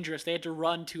so dangerous. They had to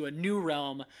run to a new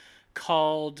realm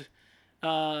called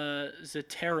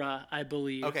Zaterra, I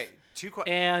believe. Okay,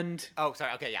 and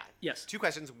sorry. Okay, yeah. Yes. 2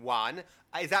 questions. 1,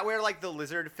 is that where like the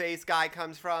lizard face guy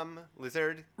comes from?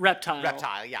 Lizard? Reptile.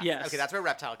 Yeah. Yes. Okay, that's where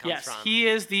Reptile comes from. Yes, he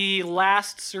is the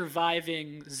last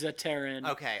surviving Zaterran.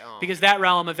 Okay. Because that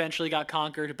realm eventually got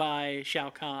conquered by Shao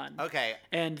Kahn. Okay.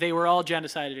 And they were all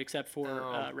genocided except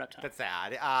for Reptile. That's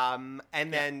sad.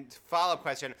 And then follow-up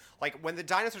question: like when the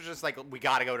dinosaurs are just like, we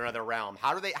got to go to another realm.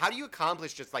 How do you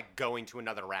accomplish just like going to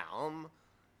another realm?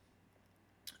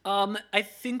 I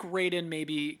think Raiden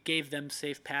maybe gave them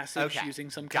safe passage using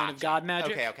some kind of god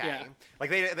magic. Okay. Yeah. Like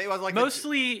they wasn't like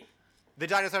mostly the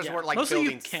dinosaurs weren't like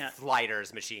building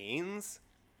sliders machines.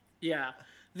 Yeah.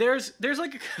 There's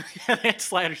like they had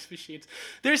sliders machines.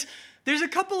 There's a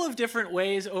couple of different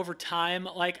ways over time.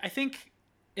 Like I think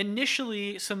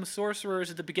initially some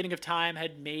sorcerers at the beginning of time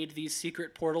had made these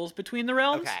secret portals between the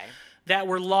realms. Okay. That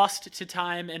were lost to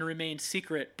time and remained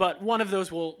secret, but one of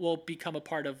those will become a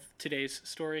part of today's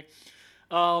story.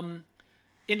 In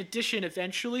addition,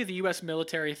 eventually, the U.S.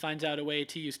 military finds out a way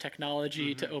to use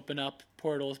technology to open up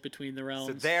portals between the realms.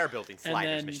 So they're building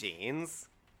sliders machines.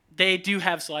 They do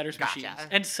have sliders machines.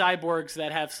 And cyborgs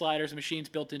that have sliders machines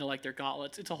built into like their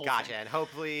gauntlets. It's a whole thing. And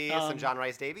hopefully some John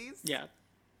Rice Davies? Yeah.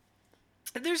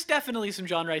 There's definitely some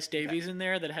John Rice Davies in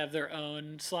there that have their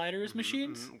own sliders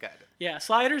machines. Good. Yeah,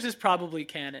 sliders is probably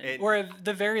canon, or at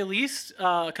the very least,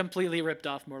 completely ripped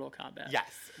off Mortal Kombat.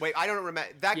 Yes. Wait, I don't remember.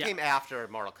 That came after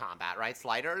Mortal Kombat, right?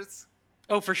 Sliders?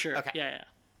 Oh, for sure. Okay. Yeah.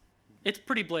 It's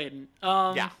pretty blatant.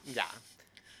 Yeah.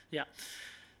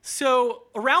 So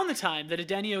around the time that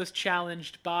Edenia was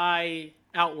challenged by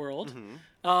Outworld,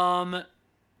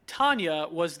 Tanya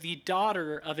was the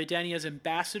daughter of Edenia's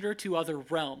ambassador to other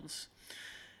realms.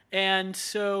 And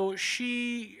so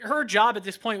her job at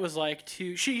this point was like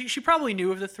she probably knew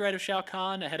of the threat of Shao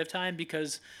Kahn ahead of time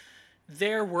because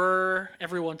there were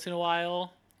every once in a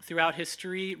while throughout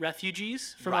history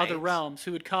refugees from other realms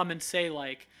who would come and say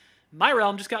like, my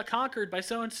realm just got conquered by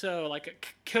so and so.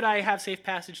 Like, could I have safe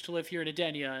passage to live here in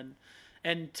Edenia?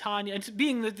 And Tanya, and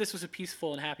being that this was a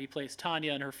peaceful and happy place,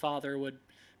 Tanya and her father would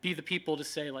be the people to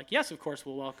say like, yes, of course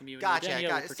we'll welcome you.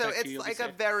 Gotcha. So it's like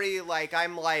a very like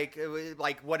I'm like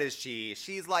what is she?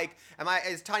 She's like,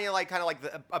 is Tanya like kind of like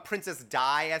a Princess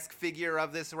Di-esque figure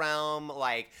of this realm?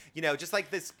 Like, you know, just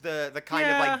like this the kind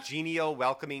of like genial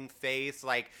welcoming face.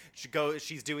 Like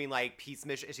she's doing like peace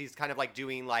mission. She's kind of like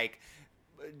doing like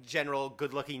general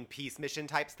good looking peace mission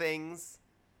types things.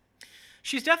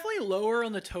 She's definitely lower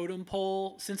on the totem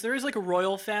pole since there is like a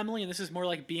royal family and this is more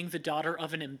like being the daughter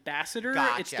of an ambassador.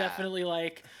 Gotcha. It's definitely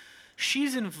like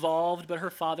she's involved, but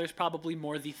her father's probably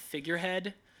more the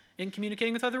figurehead in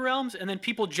communicating with other realms. And then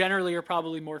people generally are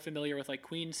probably more familiar with like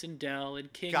Queen Sindel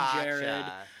and King Jared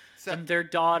and their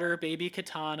daughter, baby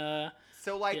Katana.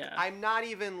 So like I'm not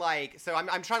even like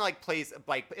I'm trying to like place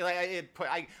like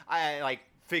I like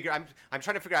figure I'm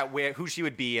trying to figure out who she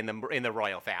would be in the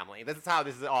royal family. This is how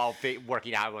this is all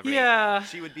working out with me. Yeah.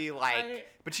 She would be like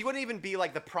but she wouldn't even be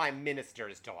like the prime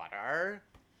minister's daughter.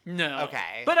 No.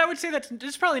 Okay. But I would say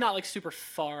it's probably not like super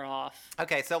far off.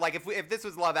 Okay, so like if this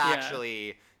was Love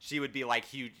Actually, she would be like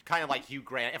kind of like Hugh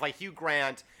Grant. If like Hugh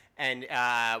Grant and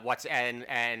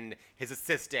and his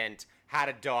assistant had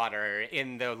a daughter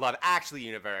in the Love Actually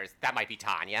universe, that might be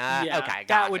Tanya. Yeah, okay, gotcha.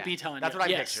 That would be Tanya. That's what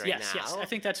I'm picturing now. Yes. I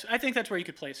think that's where you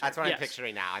could place her. That's what I'm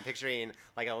picturing now. I'm picturing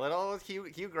like a little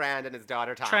Hugh Grant and his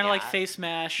daughter Tanya. Trying to like face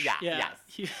mash. Yeah.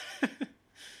 Yes.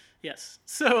 Yes.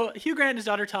 So Hugh Grant and his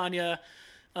daughter Tanya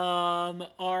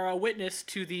are a witness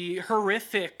to the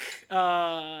horrific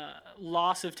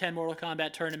loss of 10 Mortal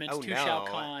Kombat tournaments to Shao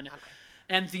Kahn.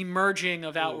 And the merging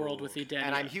of Outworld with Edenia.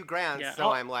 And I'm Hugh Grant,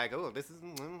 so I'm like, this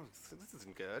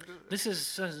isn't good. This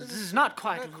is not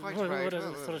quite right. What is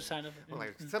sort of sign of? Well,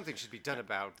 like, something should be done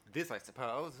about this, I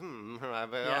suppose.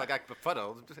 I got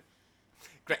befuddled.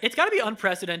 Great. It's got to be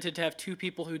unprecedented to have two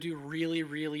people who do really,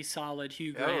 really solid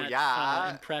Hugh Grant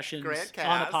impressions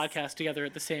on a podcast together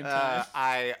at the same time.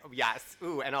 Yes.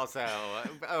 Ooh, and also,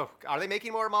 are they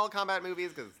making more Mortal Kombat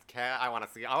movies? Because I want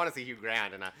to see Hugh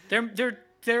Grant in a.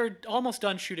 They're almost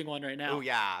done shooting one right now. Oh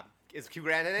yeah, is Hugh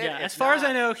Grant in it? Yeah, as far as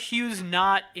I know, Hugh's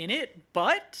not in it,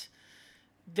 but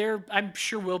I'm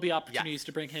sure will be opportunities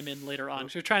to bring him in later on.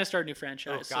 So we're trying to start a new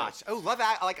franchise. Oh gosh! So. Oh,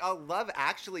 a Love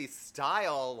Actually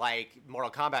style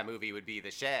Mortal Kombat movie would be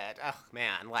the shit. Oh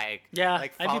man, I'd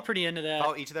be pretty into that.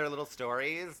 Follow each of their little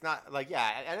stories. Not and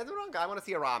I want to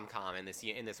see a rom-com in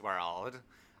this world.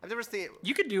 I've never seen.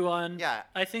 You could do one. Yeah.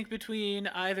 I think between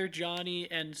either Johnny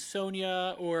and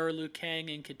Sonya, or Liu Kang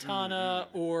and Kitana,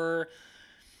 or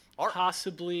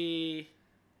possibly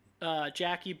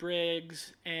Jackie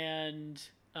Briggs and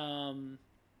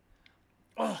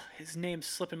his name's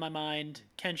slipping my mind.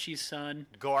 Kenshi's son.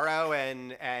 Goro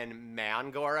and Man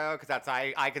Goro, because that's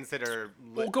I consider.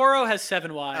 Well, Goro has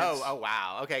 7 wives. Oh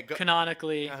wow. Okay.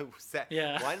 Canonically.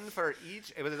 Yeah. One for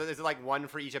each. Is it like one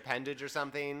for each appendage or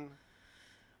something?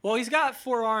 Well, he's got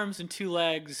 4 arms and 2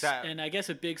 legs, and I guess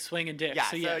a big swinging dick. Yeah,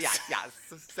 so yes.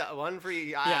 So one for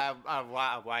each, a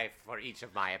wife for each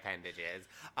of my appendages.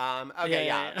 Okay,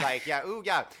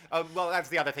 well, that's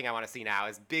the other thing I want to see now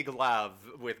is Big Love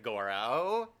with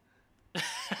Goro.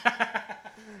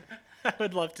 I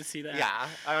would love to see that. Yeah,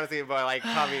 I want to see more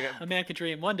coming. A man could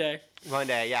dream one day. One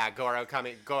day, yeah, Goro,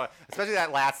 especially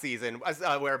that last season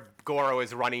where Goro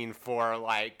is running for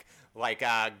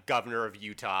governor of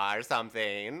Utah or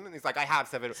something. And he's like, I have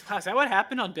 7. Is that what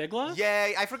happened on Big Love?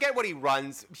 Yeah, I forget what he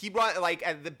runs. He run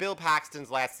the Bill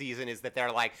Paxton's last season is that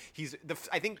they're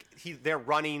they're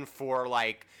running for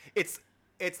it's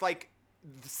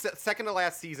second to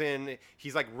last season.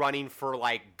 He's running for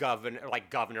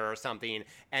governor or something,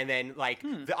 and then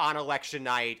on election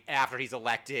night after he's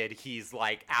elected, he's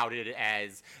outed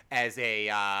as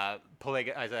a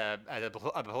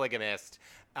polygamist.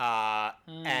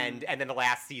 And then the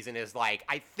last season is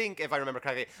I think if I remember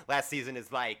correctly, last season is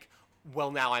well,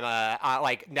 now I'm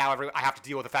I have to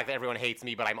deal with the fact that everyone hates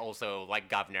me, but I'm also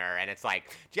governor, and it's but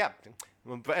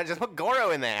just put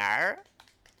Goro in there.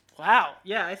 Wow,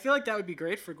 yeah, I feel like that would be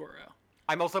great for Goro.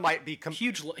 I also might be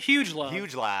huge love. Huge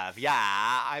love, yeah.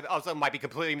 I also might be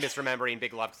completely misremembering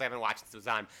Big Love because I haven't watched it since it was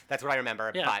on. That's what I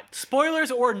remember. Yeah. But spoilers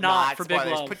or not for spoilers.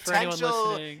 Big Love. Potential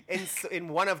for anyone listening. in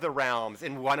one of the realms,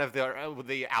 in one of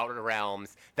the outer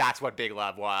realms, that's what Big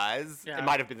Love was. Yeah. It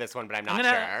might have been this one, but I'm not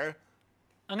sure.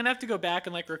 I'm gonna have to go back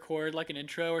and record an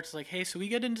intro where it's hey, so we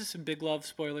get into some Big Love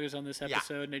spoilers on this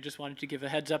episode, and I just wanted to give a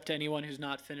heads up to anyone who's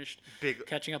not finished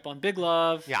catching up on Big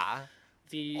Love. Yeah.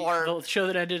 The show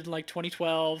that ended in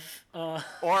 2012,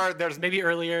 or there's maybe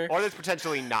earlier, or there's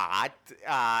potentially not,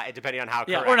 depending on how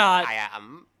correct or not. I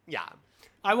am. Yeah,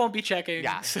 I won't be checking.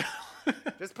 Yeah, so.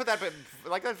 Just put that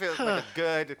that feels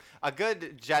like a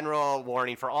good general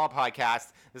warning for all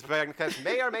podcasts. This podcast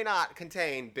may or may not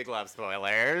contain Big Love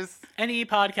spoilers. Any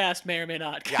podcast may or may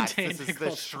not contain Big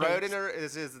Love spoilers.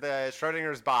 This is the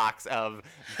Schrodinger's box of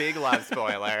Big Love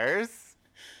spoilers.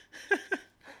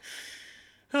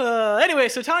 Anyway,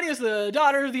 so Tanya's the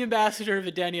daughter of the ambassador of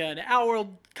Edenia, and our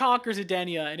world conquers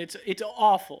Edenia, and it's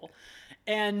awful.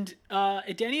 And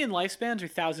Edenian lifespans are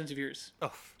thousands of years.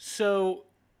 Oh. So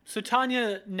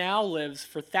Tanya now lives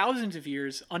for thousands of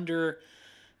years under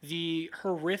the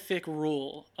horrific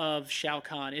rule of Shao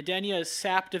Kahn. Edenia is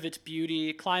sapped of its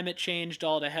beauty, climate changed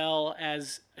all to hell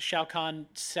as Shao Kahn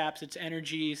saps its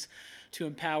energies to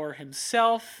empower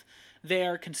himself. They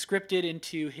are conscripted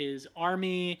into his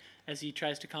army as he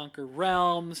tries to conquer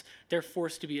realms. They're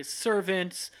forced to be his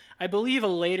servants. I believe a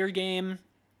later game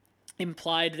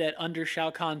implied that under Shao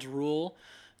Kahn's rule,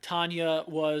 Tanya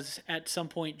was at some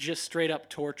point just straight up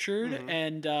tortured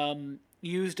and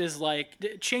used as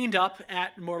chained up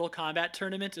at Mortal Kombat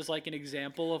tournaments as an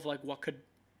example of what could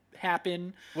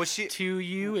happen to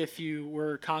you if you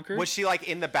were conquered. Was she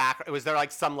in the back? Was there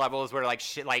some levels where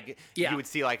you would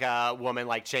see a woman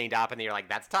chained up and you're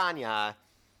that's Tanya?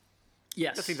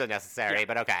 Yes. That seems unnecessary,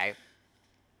 but okay.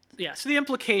 Yeah, so the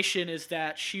implication is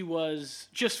that she was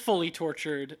just fully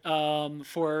tortured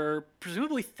for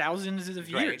presumably thousands of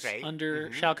years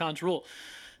under Shao Kahn's rule.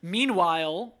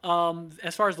 Meanwhile,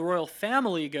 as far as the royal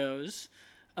family goes,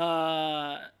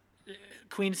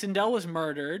 Queen Sindel was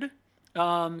murdered.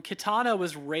 Kitana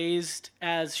was raised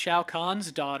as Shao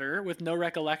Kahn's daughter with no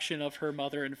recollection of her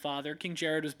mother and father. King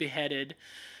Jared was beheaded.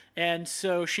 And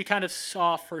so she kind of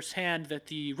saw firsthand that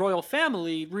the royal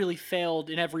family really failed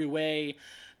in every way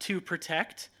to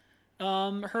protect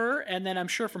her. And then I'm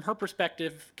sure from her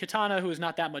perspective, Kitana, who is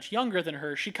not that much younger than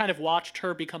her, she kind of watched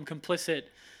her become complicit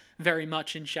very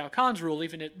much in Shao Kahn's rule,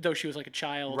 even though she was a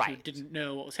child who didn't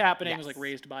know what was happening, was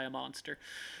raised by a monster.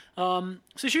 So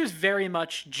she was very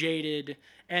much jaded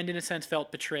and in a sense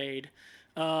felt betrayed.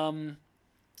 By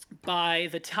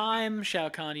the time Shao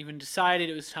Kahn even decided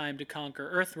it was time to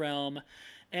conquer Earthrealm,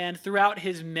 And throughout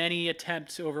his many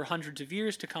attempts over hundreds of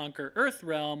years to conquer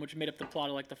Earthrealm, which made up the plot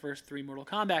of like the first 3 Mortal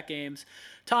Kombat games,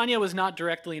 Tanya was not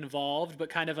directly involved, but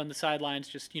kind of on the sidelines,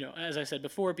 just, as I said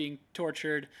before, being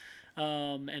tortured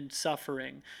and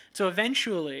suffering. So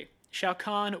eventually, Shao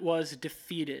Kahn was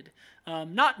defeated.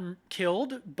 Not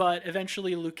killed, but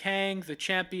eventually Liu Kang, the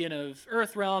champion of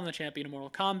Earthrealm, the champion of Mortal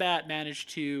Kombat,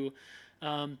 managed to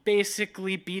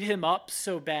basically beat him up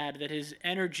so bad that his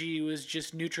energy was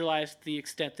just neutralized to the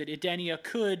extent that Edenia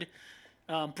could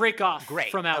break off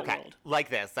from Outworld. Okay. Like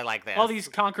this. I like this. All these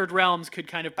conquered realms could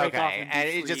kind of break off. And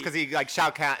it's just because he, like,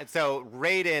 Shao Kahn. So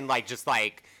Raiden, like, just,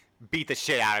 like, beat the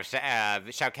shit out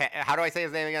of Shao Kahn. How do I say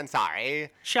his name again?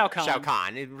 Sorry. Shao Kahn. Shao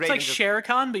Kahn. It's like Shere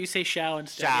Khan, but you say Shao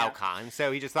instead. Shao Kahn.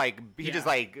 So he just, like,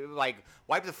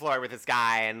 wiped the floor with this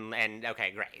guy and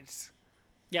okay, great.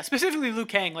 Yeah, specifically Liu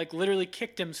Kang, like, literally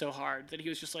kicked him so hard that he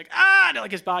was just like, and,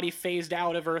 like, his body phased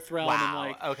out of Earthrealm. Wow, and,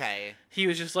 like, okay. He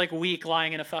was just, like, weak,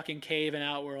 lying in a fucking cave in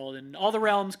Outworld. And all the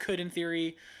realms could, in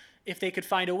theory, if they could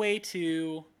find a way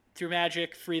to, through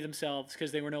magic, free themselves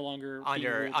because they were no longer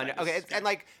under. Okay, and,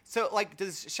 like, so, like,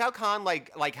 does Shao Kahn,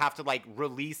 like have to, like,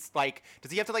 release, like,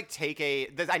 does he have to, like, take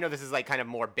I know this is, like, kind of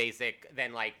more basic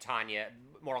than, like, Tanya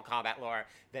Mortal Kombat lore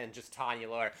than just Tanya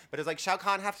lore, but does, like, Shao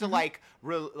Kahn have to like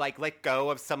let go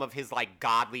of some of his, like,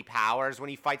 godly powers when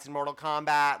he fights in Mortal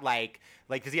Kombat? Like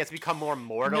does he have to become more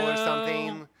mortal or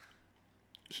something?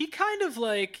 He kind of,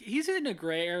 like, he's in a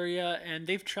gray area, and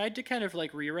they've tried to kind of,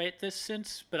 like, rewrite this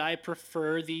since, but I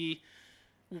prefer the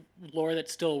lore that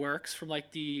still works from,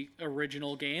 like, the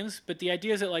original games. But the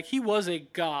idea is that, like, he was a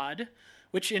god,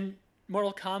 which in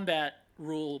Mortal Kombat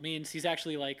rule means he's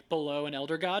actually, like, below an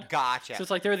elder god. Gotcha. So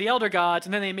it's like they're the elder gods,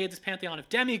 and then they made this pantheon of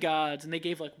demigods, and they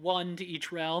gave, like, one to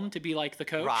each realm to be, like, the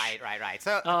coach. Right.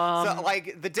 So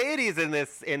like, the deities in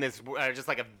this are just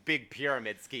like a big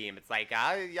pyramid scheme. It's like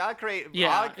I'll create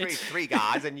 3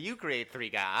 gods, and you create 3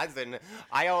 gods, and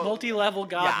multi-level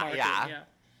god market. Yeah.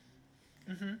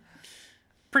 Mm-hmm.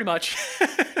 Pretty much.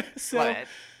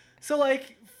 So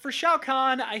like, for Shao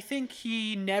Kahn, I think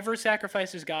he never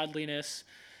sacrificed his godliness,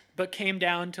 but came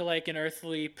down to, like, an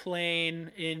earthly plane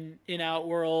in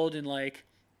Outworld, and, like,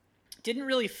 didn't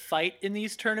really fight in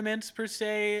these tournaments per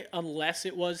se, unless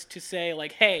it was to say,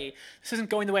 like, hey, this isn't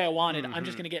going the way I wanted. I'm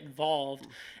just going to get involved.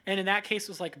 And in that case, it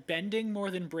was, like, bending more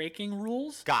than breaking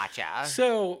rules. Gotcha.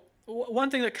 So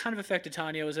one thing that kind of affected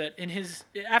Tanya was that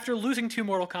after losing 2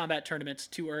 Mortal Kombat tournaments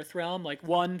to Earthrealm, like,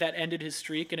 one that ended his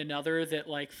streak and another that,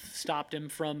 like, stopped him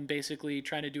from basically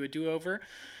trying to do a do-over,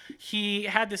 he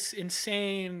had this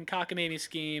insane cockamamie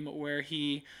scheme where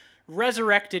he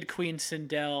resurrected Queen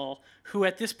Sindel, who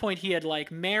at this point he had,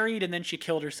 like, married, and then she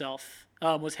killed herself,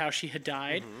 was how she had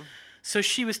died. Mm-hmm. So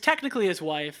she was technically his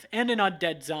wife and an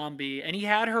undead zombie, and he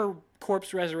had her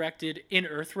corpse resurrected in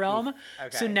Earthrealm.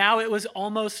 Okay. So now it was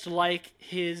almost like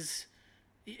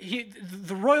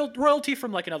the royalty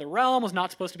from, like, another realm was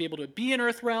not supposed to be able to be in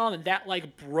Earthrealm, and that,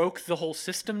 like, broke the whole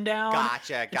system down.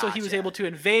 Gotcha. And so he was able to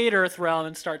invade Earthrealm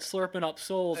and start slurping up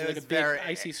souls like a big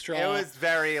icy straw. It was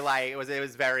very, like, it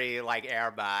was very, like, Air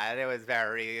Bud. It was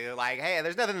very, like, hey,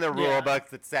 there's nothing in the rule book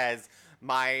that says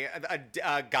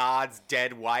a god's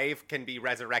dead wife can be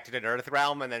resurrected in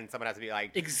Earthrealm, and then someone has to be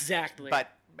like, exactly. But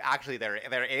actually, there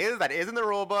is that is in the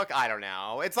rule book. I don't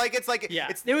know. It's like it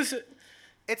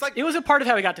was a part of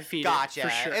how he got defeated. Gotcha. For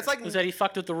sure. It's like, was that he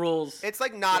fucked with the rules. It's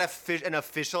like not an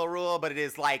official rule, but it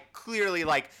is, like, clearly,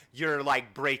 like, you're,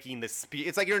 like, breaking the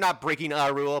It's like you're not breaking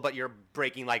a rule, but you're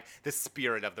breaking, like, the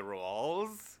spirit of the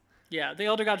rules. Yeah, the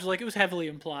Elder Gods were like, it was heavily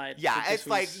implied. Yeah, it's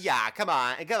like, come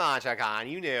on, Shao Kahn,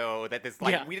 you knew that this,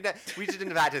 like, we just didn't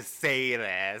have had to say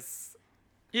this.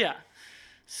 Yeah.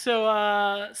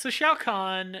 So Shao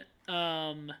Kahn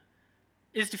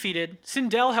is defeated.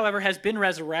 Sindel, however, has been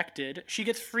resurrected. She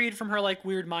gets freed from her, like,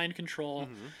 weird mind control.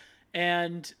 Mm-hmm.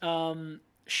 And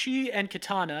she and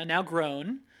Kitana, now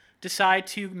grown, decide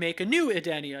to make a new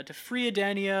Edenia, to free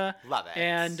Edenia. Love it.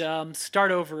 And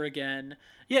start over again.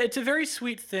 Yeah, it's a very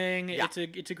sweet thing. Yeah.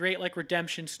 It's a great, like,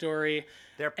 redemption story.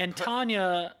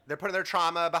 Tanya, they're putting their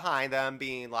trauma behind them,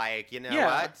 being like, you know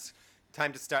what?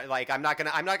 Time to start. Like, I'm not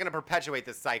gonna perpetuate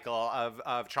this cycle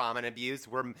of trauma and abuse.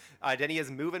 Edenia's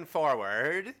moving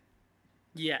forward.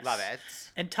 Yes. Love it.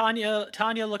 And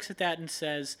Tanya looks at that and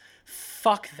says,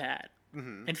 "Fuck that."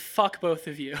 Mm-hmm. And fuck both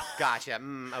of you. Gotcha.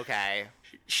 Okay.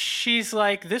 She's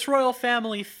like, this royal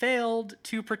family failed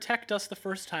to protect us the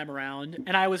first time around,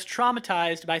 and I was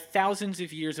traumatized by thousands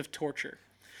of years of torture.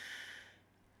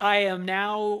 I am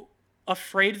now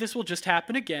afraid this will just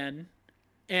happen again,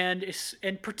 and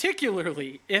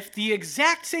particularly if the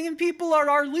exact same people are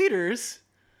our leaders,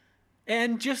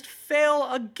 and just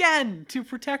fail again to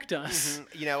protect us.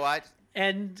 Mm-hmm. You know what?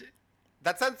 And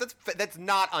that's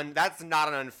not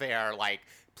an unfair like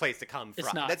place to come from.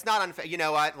 It's not. That's not unfair. You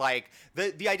know what? Like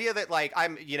the idea that like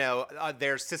I'm,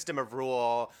 their system of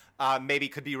rule maybe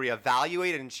could be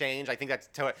reevaluated and changed. I think that's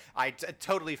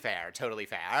totally fair. Totally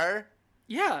fair.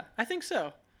 Yeah, I think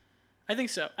so.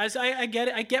 As I get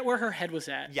it. I get where her head was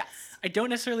at. Yes. I don't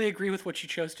necessarily agree with what she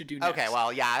chose to do next. Okay,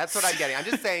 well, yeah, that's what I'm getting. I'm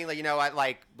just saying, like, you know what,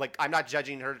 like I'm not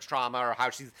judging her trauma or how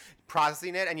she's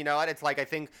processing it, and you know what, it's like I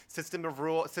think systems of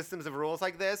rules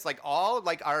like this, like all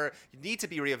like need to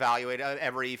be reevaluated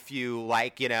every few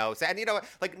so, and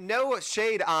like no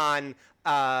shade on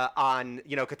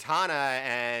Katana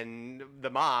and the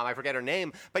mom, I forget her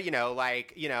name, but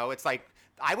it's like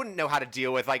I wouldn't know how to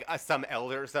deal with like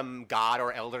some god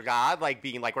or elder god like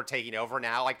being like we're taking over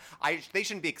now. Like they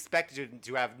shouldn't be expected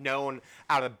to have known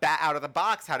out of the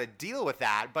box how to deal with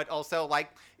that. But also like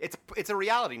it's a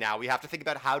reality now. We have to think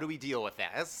about how do we deal with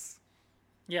this.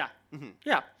 Yeah. Mm-hmm.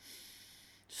 Yeah.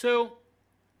 So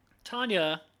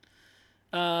Tanya,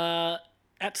 at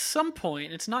some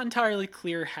point, it's not entirely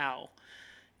clear how,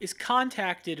 is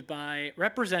contacted by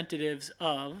representatives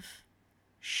of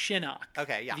Shinnok.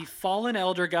 Okay, yeah. The fallen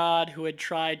elder god who had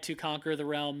tried to conquer the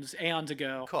realms aeons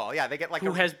ago. Cool, yeah. They get like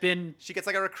she gets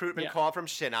like a recruitment call from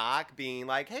Shinnok being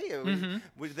like, hey,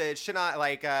 with the Shinnok,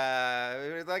 like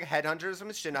headhunters from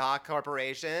the Shinnok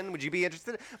Corporation. Would you be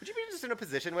interested in a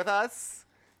position with us?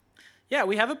 Yeah,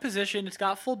 we have a position. It's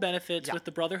got full benefits with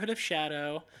the Brotherhood of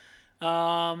Shadow.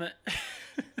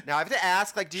 Now I have to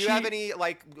ask, like, do you have any,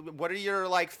 like, what are your,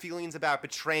 like, feelings about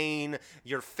betraying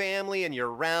your family and your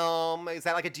realm? Is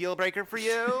that, like, a deal breaker for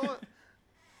you? Well,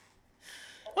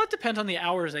 it depends on the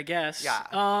hours, I guess.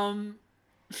 Yeah.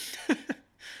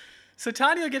 So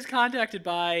Tanya gets contacted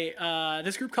by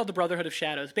this group called the Brotherhood of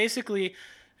Shadows. Basically,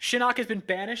 Shinnok has been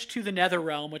banished to the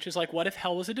Netherrealm, which is like, what if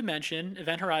hell was a dimension,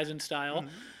 Event Horizon style. Mm-hmm.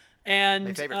 And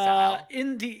my favorite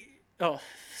style.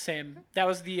 Same. That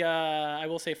was the, I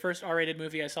will say, first R-rated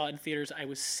movie I saw in theaters. I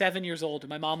was 7 years old, and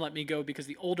my mom let me go because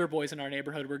the older boys in our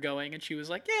neighborhood were going, and she was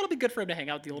like, yeah, it'll be good for him to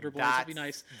hang out with the older boys. It'll be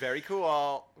nice. Very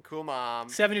cool. Cool mom.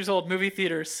 7 years old, movie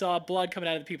theater, saw blood coming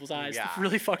out of the people's eyes. Yeah. It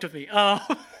really fucked with me. But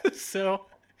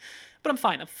I'm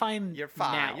fine. You're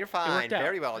fine. Now. You're fine.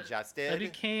 Very well adjusted. I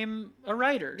became a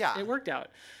writer. Yeah. It worked out.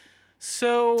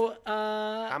 So,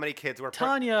 how many kids were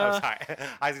Tanya? Oh, sorry.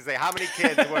 I was gonna say, how many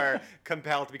kids were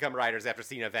compelled to become writers after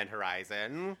seeing Event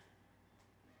Horizon?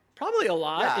 Probably a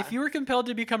lot. Yeah. If you were compelled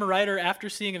to become a writer after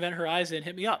seeing Event Horizon,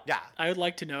 hit me up. Yeah, I would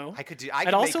like to know.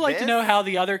 I'd also like to know how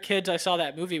the other kids I saw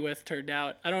that movie with turned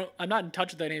out. I'm not in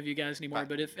touch with any of you guys anymore.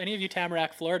 But if any of you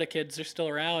Tamarack, Florida kids are still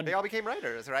around, they all became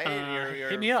writers, right? Your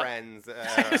hit me up. Friends.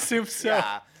 I assume so.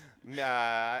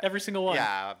 Yeah. Every single one.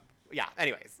 Yeah. Yeah.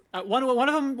 Anyways. One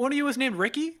of you was named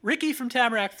Ricky. Ricky from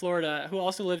Tamarack, Florida, who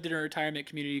also lived in a retirement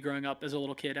community growing up as a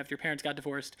little kid after your parents got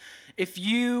divorced. If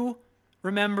you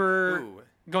remember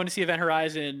going to see Event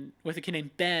Horizon with a kid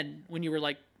named Ben when you were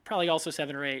like probably also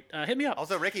 7 or 8, hit me up.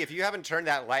 Also, Ricky, if you haven't turned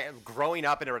that growing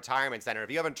up in a retirement center,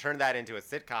 if you haven't turned that into a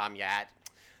sitcom yet,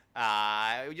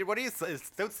 what do you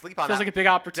don't sleep on? Feels like a big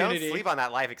opportunity. Don't sleep on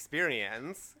that life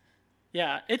experience.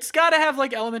 Yeah, it's got to have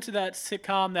like elements of that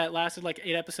sitcom that lasted like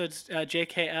 8 episodes,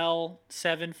 JKL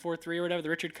 743 or whatever, the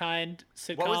Richard Kind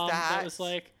sitcom. What was that? That was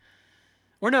like,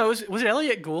 or no, was it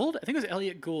Elliot Gould? I think it was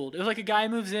Elliot Gould. It was like a guy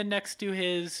moves in next to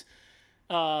his,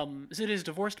 is it his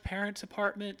divorced parents'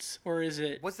 apartments, or is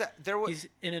it? Was that he's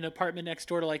in an apartment next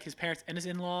door to like his parents and his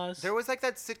in-laws? There was like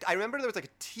that I remember there was like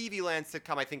a TV Land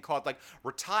sitcom I think called like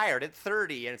Retired at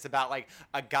 30, and it's about like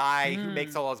a guy who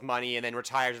makes all his money and then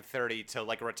retires at 30 to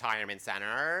like a retirement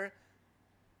center.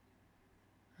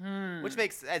 Which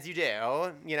makes, as you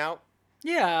do,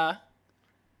 Yeah.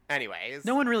 Anyways.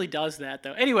 No one really does that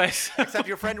though. Anyways. Except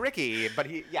your friend Ricky, but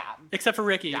Except for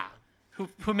Ricky. Yeah.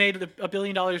 Who made $1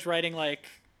 billion writing like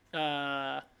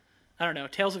I don't know,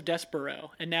 Tales of Despero,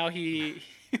 and now he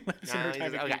lives in a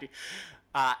retirement community.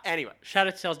 Anyway, shout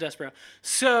out to Tales of Despero.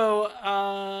 So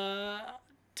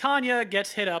Tanya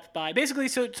gets hit up by basically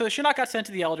so Shinnok got sent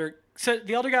to the Elder. So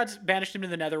the Elder Gods banished him to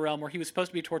the Netherrealm, where he was supposed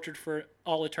to be tortured for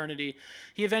all eternity.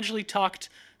 He eventually talked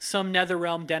some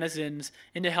Netherrealm denizens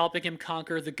into helping him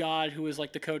conquer the god who was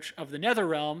like the coach of the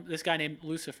Netherrealm, this guy named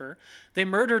Lucifer. They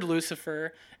murdered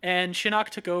Lucifer, and Shinnok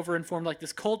took over and formed like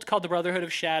this cult called the Brotherhood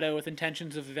of Shadow with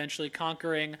intentions of eventually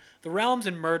conquering the realms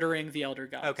and murdering the Elder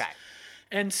Gods. Okay.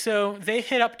 And so they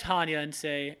hit up Tanya and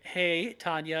say, hey,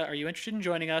 Tanya, are you interested in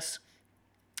joining us?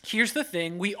 Here's the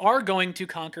thing. We are going to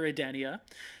conquer Edenia.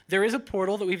 There is a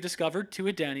portal that we've discovered to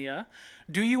Edenia.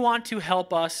 do you want to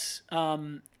help us,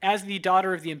 as the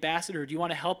daughter of the ambassador, do you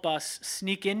want to help us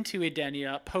sneak into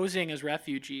Edenia posing as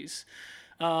refugees?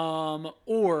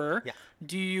 Or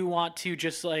do you want to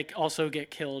just like also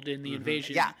get killed in the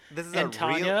invasion? Yeah, this is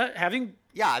Tanya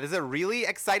this is a really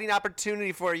exciting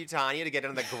opportunity for you, Tanya, to get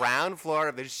on the ground floor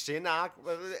of the Shinnok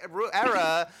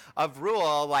era of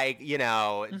rule. Like, you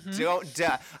know,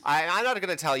 I'm not going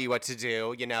to tell you what to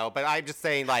do, you know, but I'm just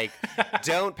saying, like,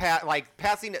 don't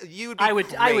passing. You would be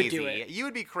crazy. I would do it. You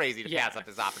would be crazy to pass up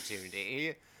this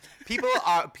opportunity. People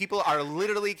are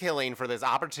literally killing for this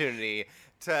opportunity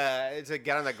to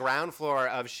get on the ground floor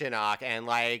of Shinnok and,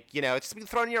 like, you know, it's just be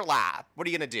thrown in your lap. What are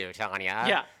you going to do, Tanya?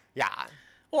 Yeah. Yeah.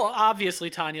 Well, obviously,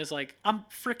 Tanya's like, I'm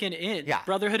freaking in. Yeah.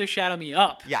 Brotherhood of Shadow me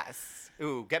up. Yes.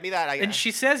 Ooh, get me that. And she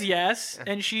says yes,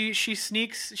 and she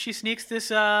sneaks this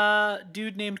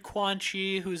dude named Quan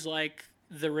Chi, who's like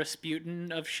the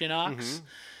Rasputin of Shinnok's,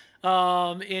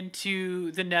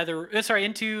 into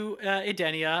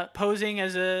Edenia, posing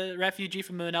as a refugee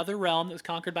from another realm that was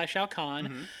conquered by Shao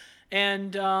Kahn.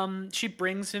 And she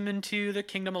brings him into the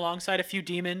kingdom alongside a few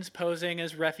demons posing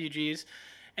as refugees.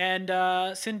 And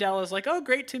Syndella's like, oh,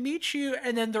 great to meet you.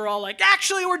 And then they're all like,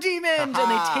 actually, we're demons.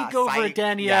 And they take over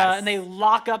Edenia, and they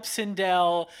lock up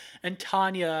Sindel. And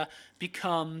Tanya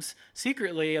becomes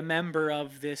secretly a member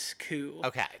of this coup.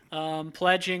 Okay.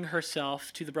 Pledging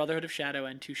herself to the Brotherhood of Shadow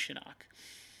and to Shinnok.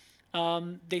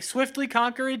 They swiftly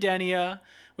conquer Edenia,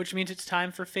 which means it's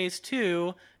time for phase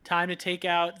 2, time to take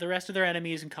out the rest of their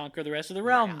enemies and conquer the rest of the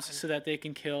realms so that they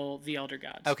can kill the Elder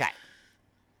Gods. Okay.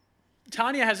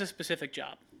 Tanya has a specific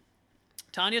job.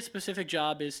 Tanya's specific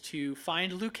job is to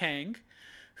find Liu Kang,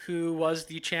 who was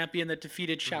the champion that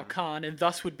defeated Shao Kahn and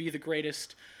thus would be the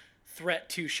greatest threat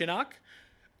to Shinnok.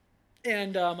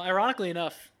 And ironically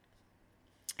enough,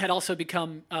 had also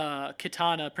become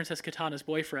Princess Kitana's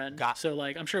boyfriend. So,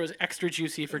 like, I'm sure it was extra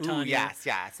juicy for Tanya.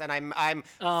 Yes. And I'm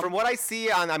from what I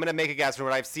see I'm going to make a guess from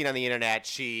what I've seen on the internet.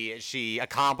 She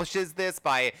accomplishes this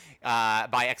by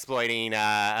exploiting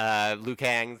Liu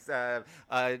Kang's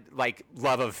like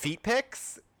love of feet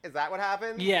pics. Is that what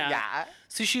happened? Yeah.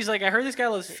 So she's like, I heard this guy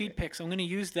loves feet pics. I'm going to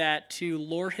use that to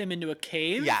lure him into a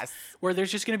cave. Yes. Where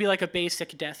there's just going to be like a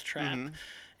basic death trap.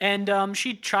 And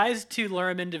she tries to lure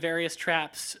him into various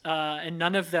traps, and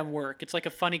none of them work. It's like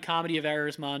a funny comedy of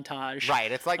errors montage.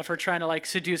 Right. It's like of her trying to like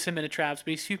seduce him into traps,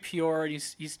 but he's too pure and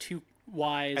he's too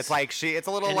wise. It's like it's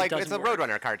a little like it's a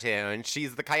Roadrunner cartoon.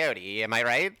 She's the coyote. Am I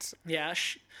right? Yeah.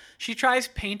 She tries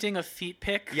painting a feet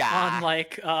pic on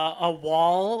like a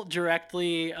wall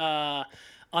directly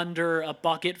under a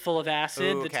bucket full of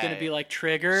acid that's going to be like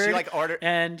triggered. She like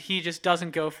and he just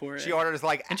doesn't go for it. She orders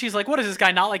like, and she's like, "What is this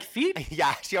guy not like feet?"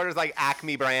 Yeah, she orders like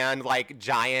Acme brand like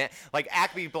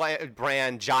Acme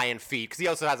brand giant feet because he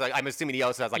also has like, I'm assuming he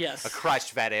also has like a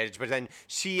crush fetish, but then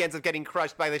she ends up getting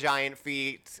crushed by the giant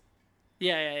feet.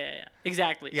 Yeah.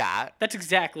 Exactly. Yeah, that's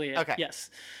exactly it. Okay. Yes.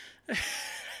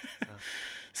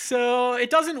 So it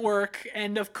doesn't work,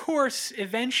 and of course,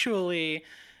 eventually.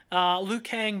 Liu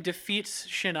Kang defeats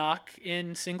Shinnok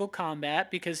in single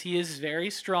combat because he is very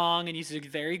strong and he's a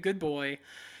very good boy.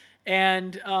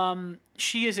 And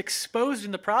she is exposed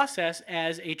in the process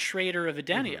as a traitor of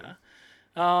Edenia.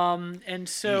 And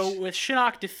so with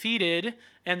Shinnok defeated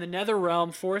and the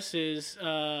Netherrealm forces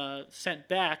sent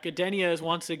back, Edenia is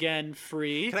once again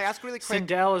free. Can I ask really quick?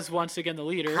 Sindel is once again the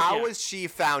leader. How was she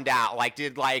found out? Like,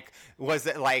 was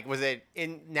it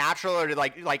in natural, or did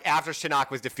like after Shinnok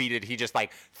was defeated, he just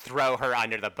like throw her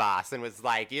under the bus and was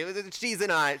like, she's in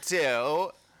on it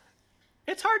too?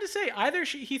 It's hard to say. Either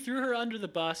he threw her under the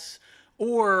bus,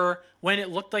 or when it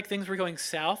looked like things were going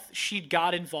south, she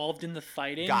got involved in the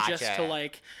fighting just to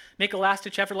like make a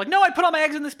last-ditch effort. Like, no, I put all my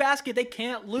eggs in this basket. They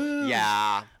can't lose.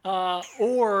 Yeah.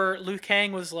 Or Liu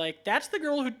Kang was like, that's the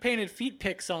girl who painted feet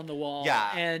pics on the wall.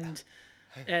 Yeah. And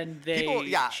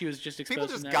she was just exposed. People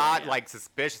just got like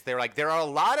suspicious. They were like, there are a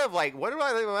lot of like, why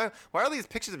are these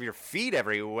pictures of your feet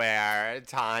everywhere,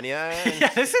 Tanya? Yeah,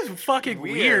 this is fucking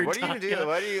weird. What do you do?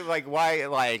 What do you like? Why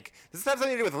like? Does this have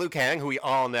something to do with Liu Kang, who we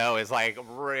all know is like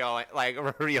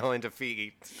real into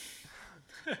feet?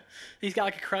 He's got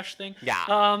like a crush thing.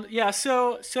 Yeah.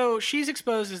 So she's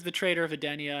exposed as the traitor of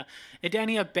Edenia.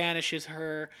 Edenia banishes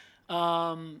her.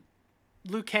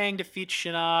 Liu Kang defeats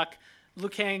Shinnok.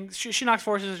 Shinnok's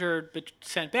forces are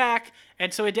sent back,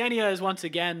 and so Edenia is once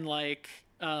again like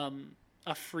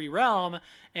a free realm,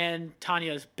 and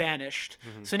Tanya is banished.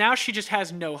 So now she just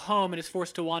has no home and is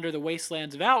forced to wander the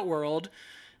wastelands of Outworld,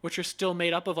 which are still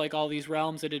made up of like all these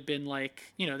realms that had been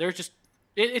like, they're just.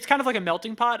 It's kind of like a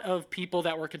melting pot of people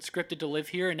that were conscripted to live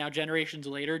here, and now generations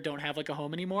later don't have like a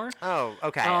home anymore. Oh,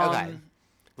 okay.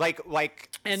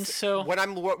 And so when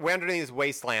I'm wandering these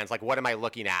wastelands, like what am I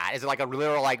looking at? Is it like a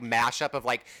literal like mashup of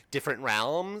like different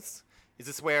realms? Is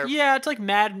this where? Yeah, it's like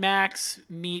Mad Max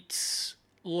meets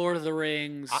Lord of the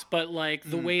Rings, but like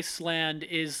the wasteland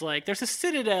is like there's a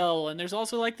citadel and there's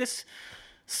also like this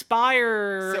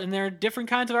spire, and there are different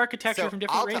kinds of architecture from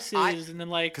different races, and then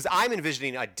like because I'm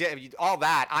envisioning I'm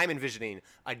envisioning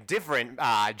a different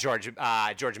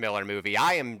George Miller movie.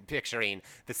 I am picturing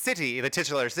the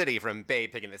titular city from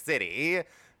Babe, Pig in the City.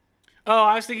 Oh,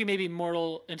 I was thinking maybe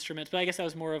Mortal Instruments, but I guess that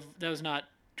was not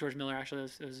George Miller. Actually,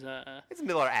 it was it's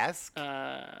Miller-esque.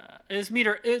 It was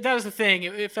that was the thing.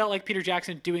 It felt like Peter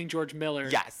Jackson doing George Miller.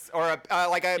 Yes, or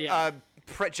a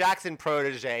Jackson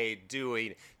protege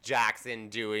doing Jackson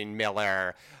doing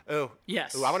Miller. Oh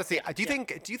yes. Ooh, I want to see. Do you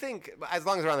think as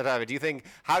long as we're on the topic,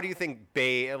 how do you think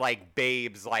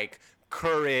Babe's like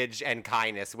courage and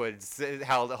kindness would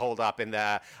hold up in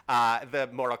the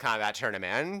Mortal Kombat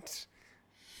tournament?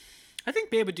 I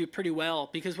think Babe would do pretty well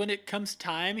because when it comes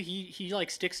time, he like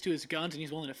sticks to his guns and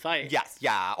he's willing to fight. Yes,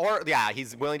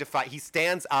 he's willing to fight. He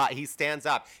stands up. He stands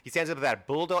up to that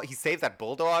bulldog. He saves that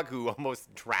bulldog who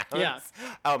almost drowns. Yeah.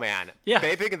 Oh man. Yeah.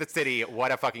 Babe, Pig in the City.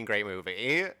 What a fucking great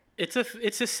movie. It's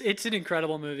an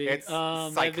incredible movie. It's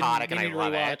psychotic and I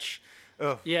love it.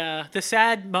 Ugh. Yeah, the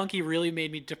sad monkey really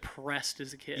made me depressed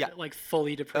as a kid. Yeah. Like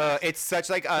fully depressed. It's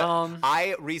such like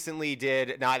I recently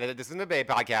did. Not this isn't a Babe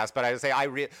podcast, but I would say I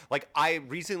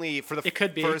recently for the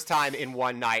first time in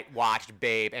one night watched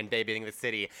Babe and Babe in the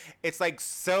City. It's like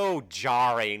so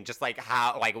jarring, just like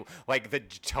how like the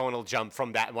tonal jump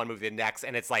from that one movie to the next,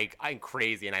 and it's like I'm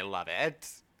crazy and I love it.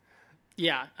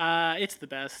 Yeah, it's the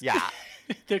best. Yeah,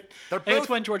 they're both, it's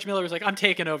when George Miller was like, "I'm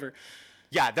taking over."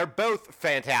 Yeah, they're both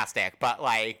fantastic, but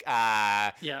like,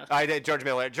 George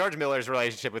Miller's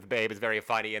relationship with Babe is very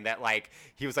funny in that like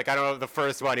he was like, I don't know, the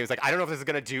first one he was like, I don't know if this is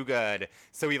gonna do good,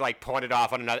 so he like pawned it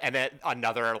off on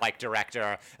another like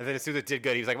director, and then as soon as it did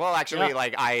good, he was like, well, actually,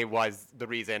 like I was the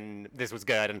reason this was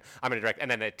good, and I'm gonna direct,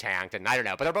 and then it tanked, and I don't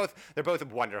know, but they're both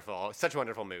wonderful, such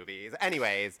wonderful movies.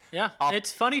 Anyways,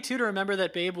 it's funny too to remember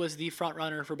that Babe was the front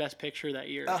runner for Best Picture that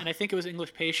year, and I think it was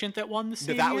English Patient that won the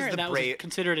same year, and that was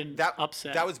considered an upset.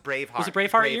 That was Braveheart. Was it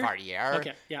Braveheart year?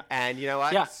 Okay, yeah. And you know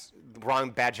what? Yeah.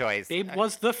 Bad choice. Babe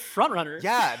was the front runner.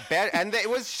 Yeah, and it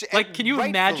was like, can you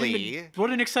imagine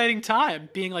what an exciting time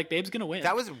being like Babe's gonna win?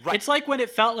 That was right. It's like when it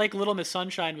felt like Little Miss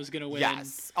Sunshine was gonna win.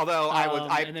 Yes, although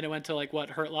and then it went to like what,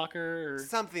 Hurt Locker or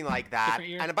something like that.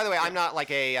 And by the way, I'm not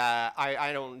like I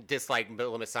don't dislike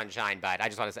Little Miss Sunshine, but I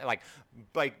just want to say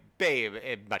like Babe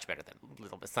much better than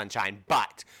Little Miss Sunshine,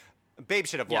 but. Babe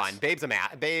should have won. Babe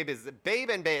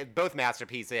and Babe, both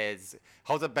masterpieces.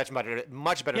 Holds up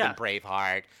much better than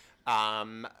Braveheart.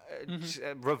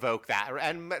 Revoke that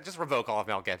and just revoke all of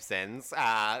Mel Gibson's.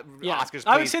 Oscars. Please.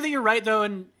 I would say that you're right though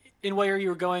in where you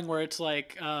were going, where it's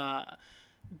like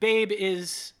Babe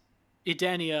is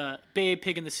Edenia, Babe,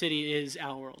 Pig in the City is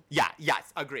Our World. Yeah.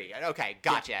 Yes. Agree. Okay.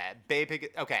 Gotcha. Yeah. Babe, Pig.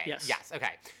 Okay. Yes.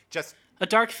 Okay. Just a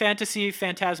dark fantasy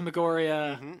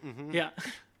phantasmagoria. Yeah.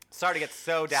 Sorry to get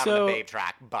so down on the Babe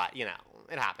track, but you know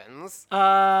it happens.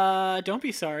 Don't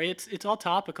be sorry. It's all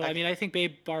topical. I mean, I think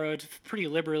Babe borrowed pretty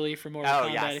liberally from Mortal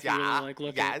Kombat. If you really like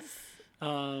look at,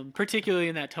 particularly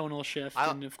in that tonal shift,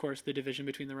 and of course the division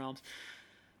between the realms.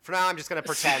 For now, I'm just gonna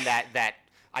pretend that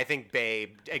I think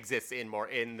Babe exists Babe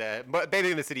in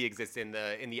the City exists in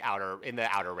the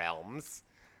outer realms.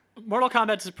 Mortal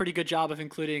Kombat does a pretty good job of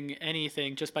including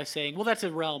anything just by saying, well, that's a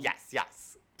realm.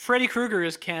 Yes. Freddy Krueger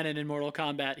is canon in Mortal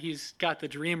Kombat. He's got the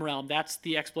Dream Realm. That's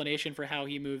the explanation for how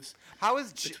he moves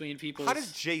between people. How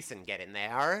does Jason get in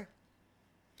there?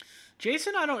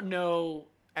 Jason, I don't know.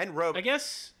 And Rogue. I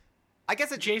guess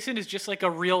Jason is just like a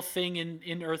real thing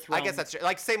in Earth Realm. I guess that's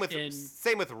like same with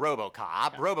RoboCop. Yeah.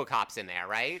 RoboCop's in there,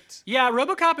 right? Yeah,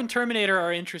 RoboCop and Terminator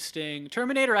are interesting.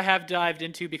 Terminator I have dived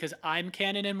into because I'm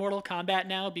canon in Mortal Kombat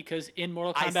now, because in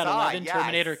Mortal Kombat 11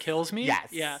 Terminator kills me. Yes.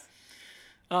 Yeah.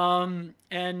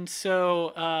 And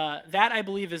so that I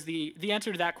believe is the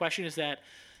answer to that question is that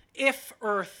if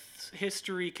Earth's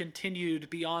history continued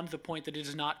beyond the point that it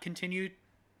does not continue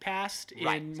past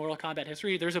in Mortal Kombat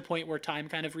history, there's a point where time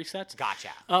kind of resets.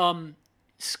 Gotcha.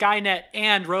 Skynet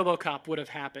and RoboCop would have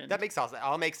happened. That makes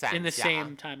all makes sense. In the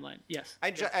same timeline, yes.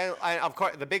 And of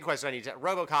course, the big question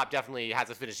RoboCop definitely has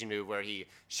a finishing move where he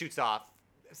shoots off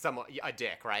a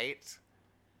dick, right?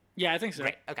 Yeah, I think so.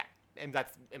 Great. Okay, and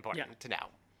that's important to know.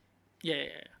 Yeah.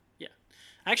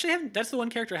 I actually haven't. That's the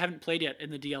one character I haven't played yet in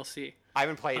the DLC. I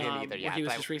haven't played him either yet. He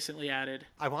was just recently added.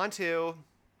 I want to.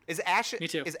 Is Ash? Me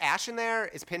too. Is Ash in there?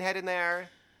 Is Pinhead in there?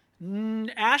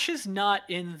 Ash is not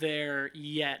in there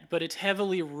yet, but it's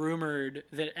heavily rumored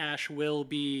that Ash will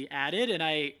be added, and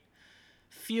I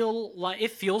feel like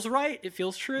it feels right. It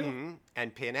feels true. Mm-hmm.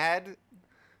 And Pinhead?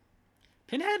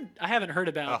 Pinhead, I haven't heard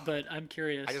about, but I'm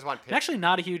curious. I just want I'm actually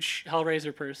not a huge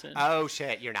Hellraiser person. Oh,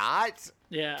 shit. You're not?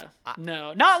 Yeah.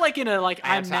 No. Not like in a, like,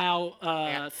 I'm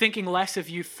now thinking less of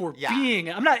you for being...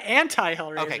 I'm not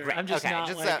anti-Hellraiser. Okay, great. I'm just not,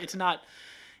 just, like, it's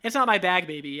not my bag,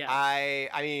 baby, yeah. I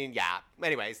mean, yeah.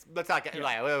 Anyways, let's not get... Babe,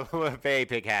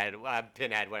 Pighead,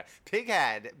 Pinhead, whatever.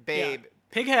 Pighead, Babe... Yeah.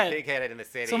 Pighead. Pighead in the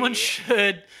city.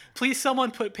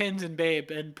 Someone put pins in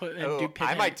Babe and do Pighead.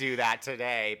 I might do that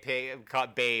today.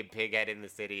 Called Babe, Pighead in the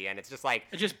city, and it's just like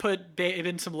I just put Babe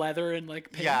in some leather and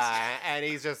like pins. Yeah, and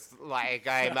he's just like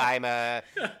I'm a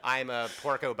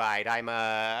porco bite. I'm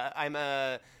a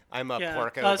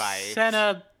porco bite.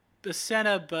 Cenobite.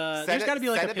 There's got to be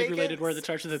like a pig-related word that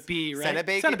starts with a B, right?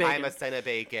 Cenobacon. I'm a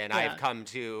Cenobacon. Yeah. I've come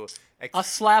to a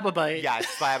slababite. Yeah,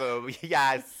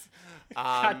 yes.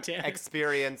 God damn.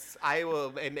 Experience. I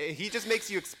will. He just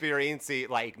makes you experience it,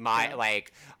 like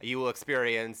you will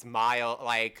experience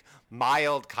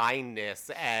mild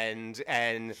kindness and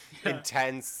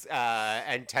intense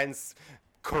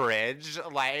courage.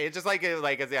 Like it's just like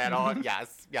is at all.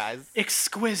 Yes.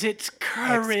 Exquisite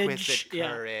courage. Exquisite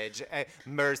courage.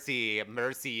 Mercy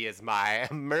is my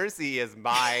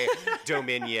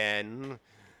dominion.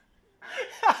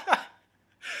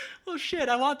 Oh shit!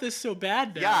 I want this so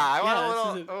bad now. Yeah, I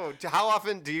want. How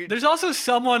often do you? There's also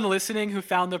someone listening who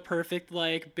found the perfect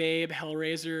like Babe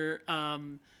Hellraiser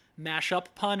mashup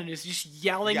pun and is just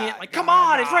yelling it like, "Come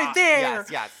on, it's right there!"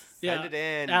 Yes. Send it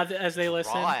in as they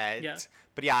listen. Yeah.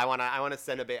 But yeah, I want to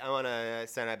send a bacon or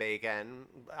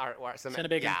some. Send a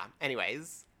bacon. Yeah.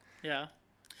 Anyways. Yeah.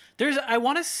 I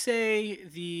want to say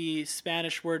the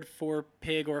Spanish word for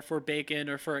pig or for bacon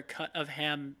or for a cut of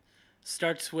ham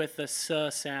starts with a S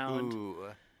sound.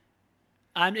 Ooh.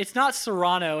 It's not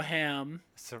Serrano ham.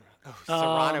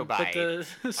 Serrano bite.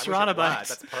 But the Serrano bite.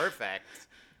 That's perfect.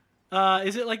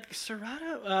 Is it like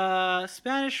Serrano?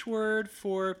 Spanish word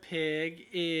for pig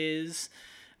is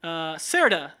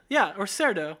cerda. Yeah, or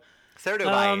cerdo. Cerdo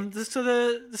bite. So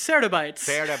the cerdo bites.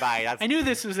 Cerdo bite. I knew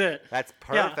this was it. That's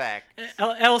perfect.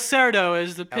 Yeah. El cerdo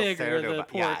is the pig or the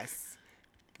pork. Yes.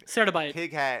 Cerdobite.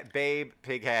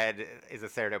 Pighead is a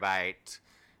Cerdobite.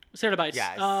 Cerdobite.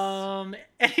 Yes.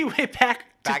 Anyway, back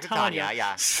to Tanya.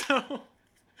 Yeah.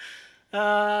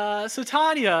 So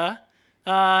Tanya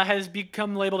has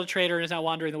become labeled a traitor and is now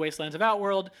wandering the wastelands of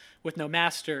Outworld with no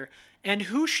master. And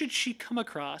who should she come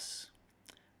across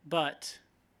but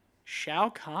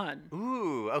Shao Kahn?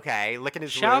 Ooh, okay. Licking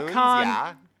his Shao wounds. Kahn,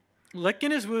 yeah.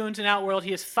 Licking his wounds in Outworld.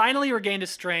 He has finally regained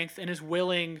his strength and is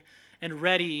willing and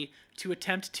ready to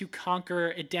attempt to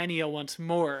conquer Edenia once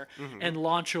more and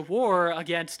launch a war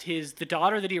against the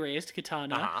daughter that he raised,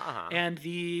 Kitana, and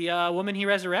the woman he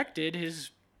resurrected,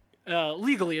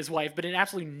 legally his wife, but in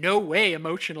absolutely no way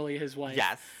emotionally his wife,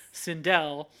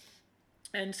 Sindel.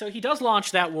 And so he does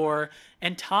launch that war,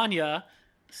 and Tanya,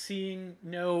 seeing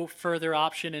no further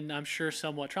option and I'm sure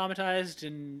somewhat traumatized,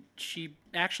 and she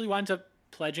actually winds up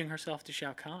pledging herself to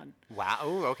Shao Kahn. Wow.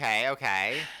 Ooh,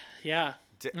 okay. Yeah.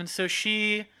 And so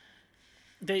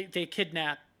they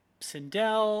kidnap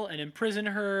Sindel and imprison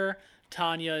her.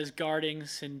 Tanya is guarding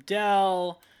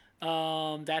Sindel.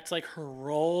 That's like her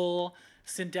role.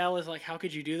 Sindel is like, how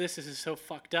could you do this? This is so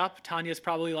fucked up. Tanya's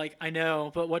probably like, I know,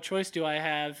 but what choice do I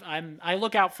have? I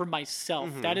look out for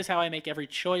myself. That is how I make every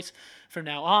choice from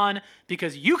now on,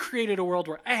 because you created a world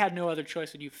where I had no other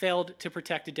choice and you failed to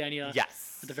protect Edenia at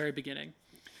the very beginning.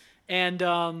 And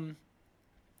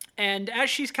as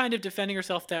she's kind of defending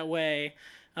herself that way,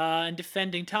 and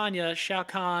defending Tanya, Shao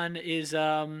Kahn is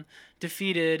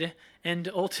defeated and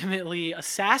ultimately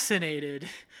assassinated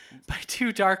by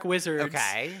two dark wizards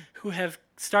who have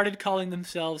started calling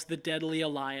themselves the Deadly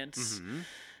Alliance.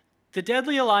 The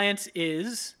Deadly Alliance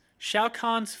is Shao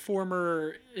Kahn's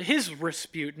his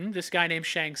Rasputin, this guy named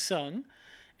Shang Tsung,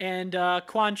 and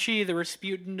Quan Chi, the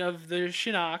Rasputin of the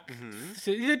Shinnok.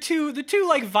 So the two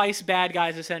like vice bad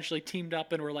guys essentially teamed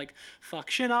up and were like, fuck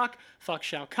Shinnok, fuck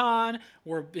Shao Kahn.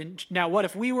 Now what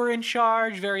if we were in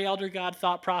charge? Very Elder God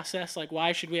thought process. Like,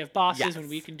 why should we have bosses when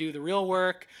we can do the real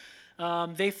work?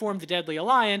 They formed the Deadly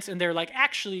Alliance, and they're like,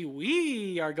 actually,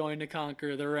 we are going to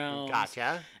conquer the realms.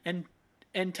 Gotcha.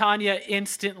 And Tanya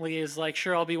instantly is like,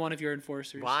 sure, I'll be one of your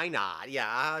enforcers. Why not?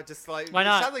 Yeah, just like... Why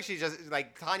not? It sounds like she just...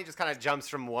 Like, Tanya just kind of jumps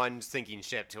from one sinking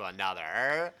ship to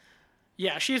another.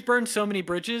 Yeah, she's burned so many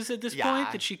bridges at this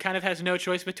point that she kind of has no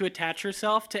choice but to attach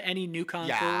herself to any new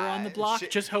conqueror on the block,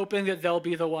 just hoping that they'll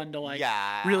be the one to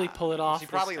really pull it off. She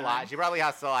probably She probably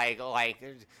has to like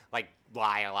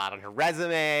lie a lot on her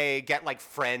resume, get like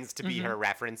friends to be her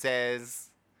references.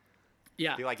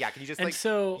 Yeah. Be like, can you just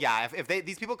if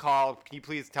these people call, can you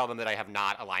please tell them that I have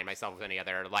not aligned myself with any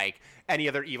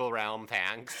other evil realm?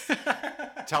 Thanks.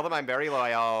 Tell them I'm very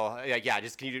loyal.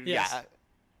 Just can you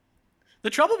The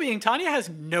trouble being, Tanya has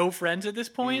no friends at this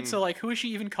point, so who is she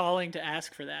even calling to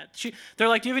ask for that? They're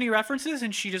like, "Do you have any references?"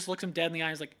 And she just looks them dead in the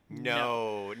eyes, like,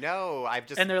 "No."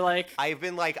 And they're like, "I've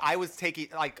been I was taking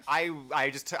I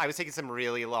was taking some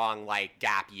really long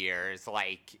gap years,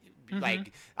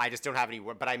 I just don't have any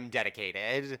work, but I'm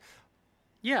dedicated."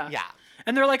 Yeah.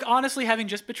 And they're like, honestly, having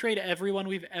just betrayed everyone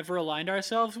we've ever aligned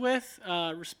ourselves with,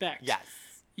 respect. Yes.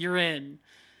 You're in.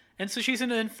 And so she's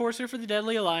an enforcer for the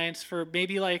Deadly Alliance for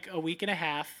maybe a week and a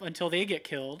half until they get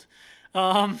killed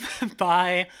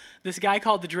by this guy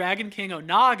called the Dragon King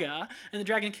Onaga. And the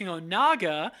Dragon King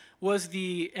Onaga was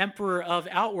the emperor of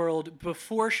Outworld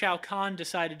before Shao Kahn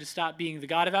decided to stop being the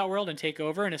god of Outworld and take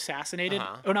over and assassinated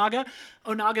Onaga.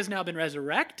 Onaga's now been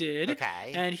resurrected,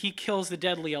 and he kills the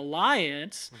Deadly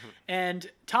Alliance.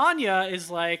 And Tanya is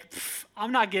like,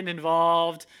 I'm not getting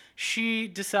involved. She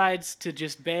decides to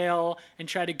just bail and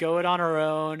try to go it on her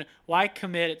own. Why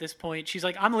commit at this point? She's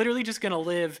like, I'm literally just going to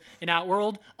live in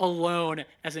Outworld alone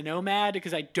as a nomad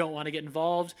because I don't want to get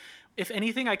involved. If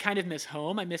anything, I kind of miss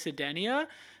home. I miss Edenia.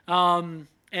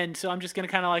 And so I'm just going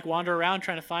to kind of wander around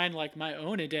trying to find my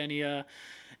own Edenia.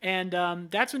 And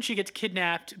that's when she gets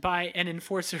kidnapped by an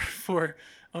enforcer for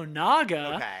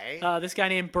Onaga. This guy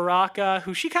named Baraka,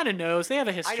 who she kind of knows. They have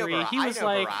a history. I know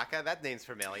Baraka. That name's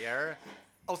familiar.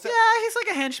 Also, he's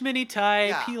a henchman-y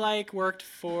type. He worked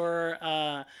for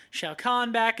Shao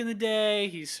Kahn back in the day.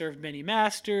 He's served many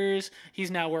masters.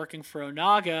 He's now working for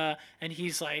Onaga, and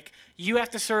he's like, you have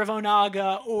to serve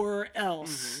Onaga or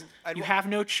else. You have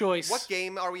no choice. What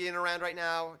game are we in around right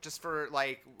now? Just for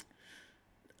this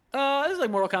is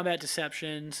Mortal Kombat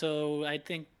Deception, so I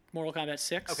think Mortal Kombat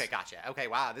 6. Okay, gotcha. Okay,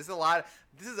 wow. This is a lot.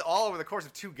 This is all over the course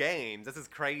of 2 games. This is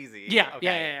crazy.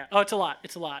 Yeah. Oh, it's a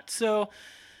lot.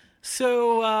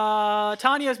 So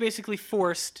Tanya is basically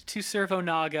forced to serve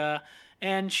Onaga,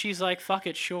 and she's like, fuck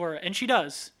it, sure. And she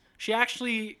does. She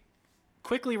actually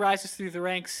quickly rises through the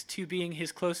ranks to being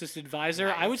his closest advisor.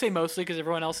 Nice. I would say mostly because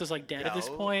everyone else is dead at this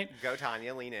point. Go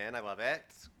Tanya, lean in. I love it.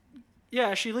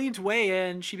 Yeah, she leans way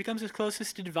in. She becomes his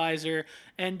closest advisor.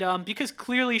 And because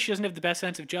clearly she doesn't have the best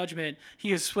sense of judgment,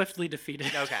 he is swiftly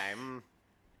defeated. Okay.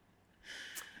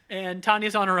 And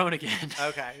Tanya's on her own again.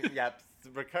 Okay, yep.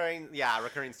 Recurring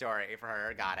story for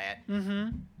her. Got it.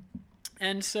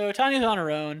 And so Tanya's on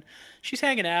her own. She's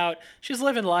hanging out. She's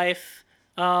living life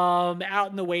out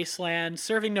in the wasteland,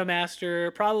 serving no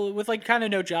master, probably with kind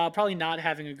of no job, probably not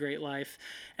having a great life.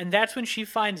 And that's when she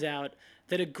finds out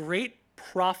that a great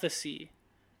prophecy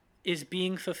is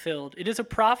being fulfilled. It is a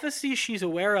prophecy she's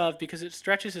aware of because it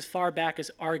stretches as far back as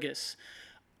Argus.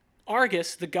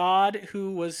 Argus, the god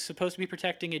who was supposed to be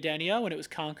protecting Edenia when it was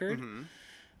conquered,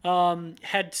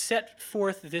 had set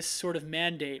forth this sort of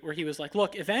mandate where he was like,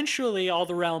 look, eventually all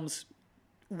the realms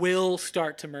will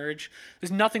start to merge. There's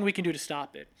nothing we can do to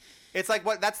stop it. It's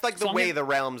that's the way the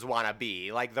realms want to be.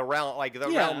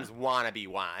 Realms want to be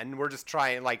one. We're just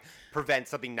trying prevent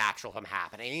something natural from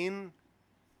happening.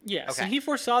 Yes, and he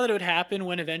foresaw that it would happen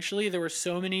when eventually there were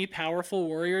so many powerful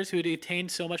warriors who had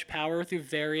attained so much power through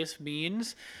various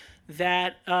means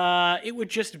that it would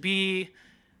just be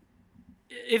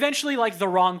eventually the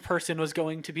wrong person was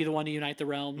going to be the one to unite the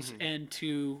realms and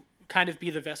to kind of be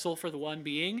the vessel for the one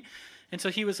being. And so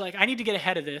he was like, I need to get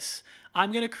ahead of this.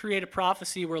 I'm going to create a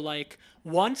prophecy where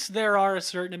once there are a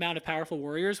certain amount of powerful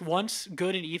warriors, once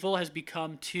good and evil has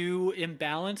become too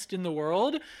imbalanced in the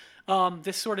world,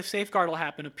 this sort of safeguard will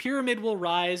happen. A pyramid will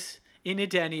rise in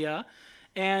Edenia,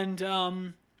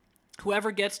 and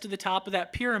whoever gets to the top of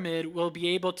that pyramid will be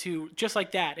able to, just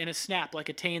like that, in a snap,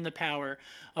 attain the power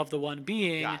of the one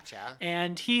being. Gotcha.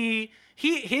 And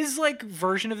his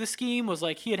version of the scheme was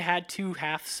he had two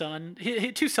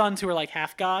sons who were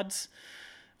half gods,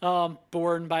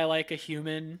 born by a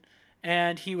human.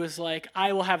 And he was like,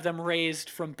 I will have them raised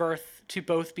from birth to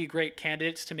both be great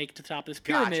candidates to make it to the top of this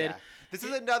pyramid. Gotcha. This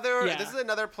is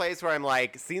another place where I'm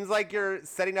seems like you're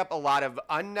setting up a lot of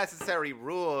unnecessary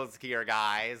rules here,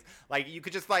 guys. You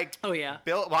could just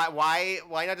build. Why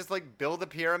not just build a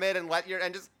pyramid and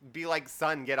and just be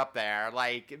sun, get up there.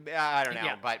 I don't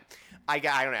know, but I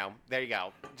don't know. There you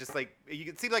go. Just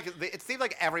it seems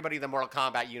like everybody in the Mortal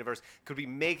Kombat universe could be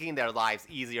making their lives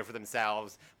easier for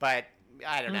themselves, but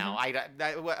I don't know.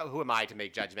 Who am I to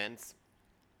make judgments?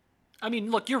 I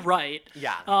mean, look, you're right.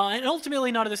 Yeah. And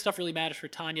ultimately, none of this stuff really matters for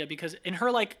Tanya because in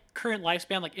her like current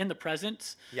lifespan, like in the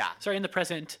present,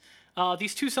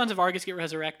 these two sons of Argus get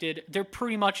resurrected. They're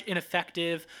pretty much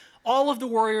ineffective. All of the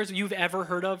warriors you've ever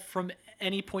heard of from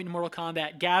any point in Mortal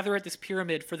Kombat gather at this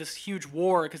pyramid for this huge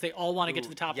war because they all want to get to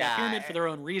the top of the pyramid for their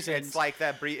own reasons. It's like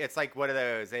it's like one of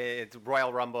those. It's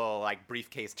Royal Rumble like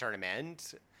briefcase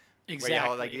tournament.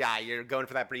 Exactly. You're going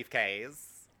for that briefcase.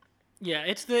 Yeah,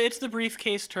 it's the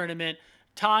briefcase tournament.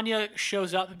 Tanya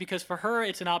shows up because for her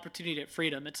it's an opportunity to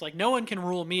freedom. It's like no one can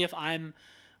rule me if I'm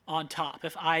on top,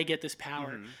 if I get this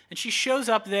power. And she shows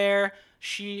up there.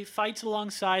 She fights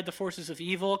alongside the forces of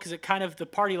evil because the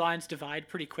party lines divide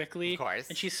pretty quickly. Of course.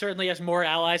 And she certainly has more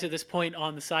allies at this point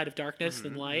on the side of darkness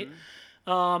than light.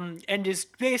 And is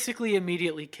basically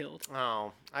immediately killed.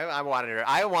 Oh, I wanted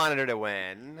her to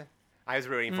win. I was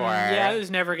rooting for her. Yeah, it was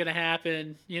never going to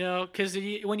happen, because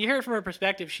when you hear it from her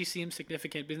perspective, she seems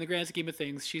significant. But in the grand scheme of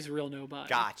things, she's a real nobody.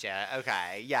 Gotcha.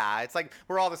 Okay. Yeah, it's like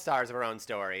we're all the stars of our own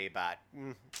story, but...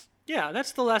 Yeah,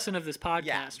 that's the lesson of this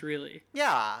podcast, really.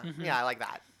 Yeah. Yeah, I like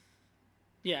that.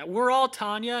 Yeah, we're all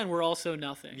Tanya, and we're also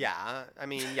nothing. Yeah, I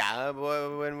mean,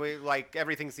 when we, like,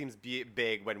 everything seems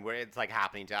big when it's, like,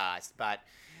 happening to us, but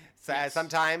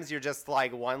sometimes you're just,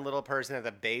 like, one little person at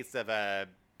the base of a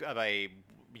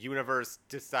universe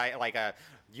like a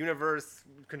universe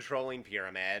controlling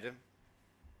pyramid.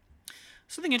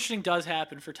 Something interesting does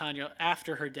happen for Tanya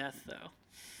after her death, though.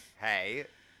 Hey,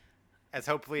 as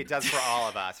hopefully it does for all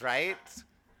of us, right?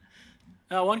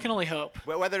 One can only hope.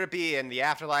 Whether it be in the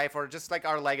afterlife or just like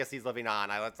our legacies living on,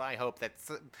 I hope that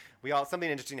something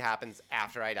interesting happens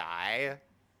after I die.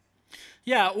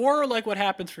 Yeah, or like what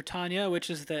happens for Tanya, which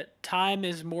is that time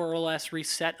is more or less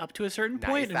reset up to a certain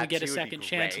point, and we get a second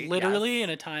chance, literally, in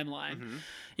a timeline.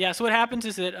 Yeah, so what happens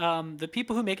is that the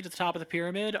people who make it to the top of the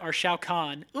pyramid are Shao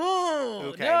Kahn.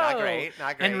 Ooh, okay, no! Not great.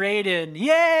 And Raiden. Yay!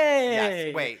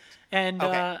 Yes, wait. And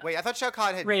wait, I thought Shao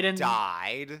Kahn had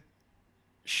died.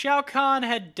 Shao Kahn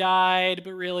had died,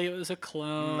 but really it was a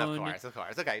clone. Of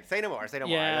course. Okay, say no more.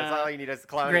 That's all you need is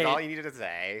clone. That's all you needed to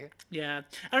say. Yeah.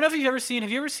 I don't know if have you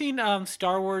ever seen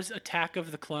Star Wars Attack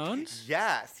of the Clones?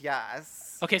 Yes.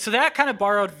 Okay, so that kind of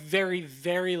borrowed very,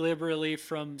 very liberally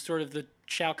from sort of the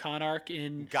Shao Kahn arc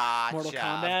in Mortal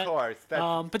Kombat. Of course.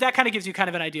 But that kind of gives you kind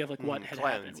of an idea of like what had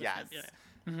clones, happened. Yes.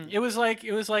 Yeah. It was like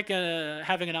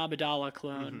having an Amidala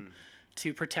clone.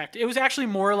 To protect. It was actually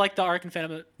more like the arc in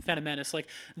Phantom Menace. Like,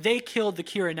 they killed the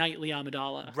Keira Knightley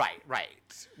Amidala. Right.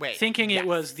 Wait. Thinking it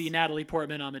was the Natalie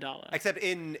Portman Amidala. Except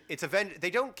they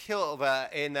don't kill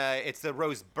it's the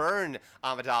Rose Byrne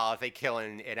Amidala they kill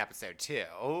in episode 2.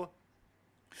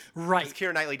 Right. Because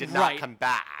Keira Knightley did not come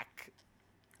back.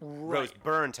 Right. Rose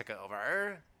Byrne took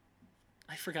over.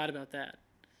 I forgot about that.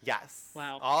 Yes.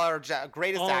 Wow. All our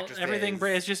greatest actresses. Everything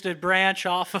is just a branch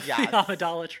off of the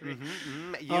Amidala tree.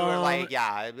 You were like,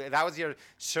 that was your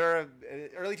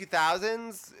early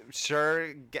 2000s,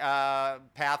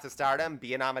 path to stardom,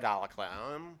 be an Amidala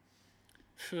clone.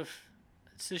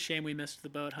 It's a shame we missed the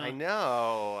boat, huh? I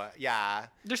know. Yeah.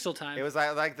 There's still time. It was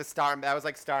like the star. That was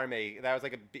like That was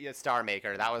like a Star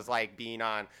Maker. That was like being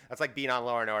on. That's like being on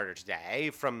Law and Order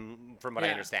today, from what I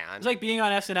understand. It's like being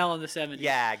on SNL in the 70s.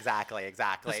 Yeah, exactly.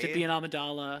 That's to be an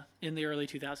Amidala in the early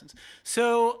 2000s.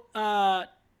 So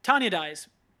Tanya dies.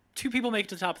 2 people make it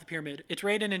to the top of the pyramid. It's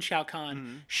Raiden and Shao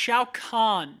Kahn. Shao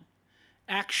Kahn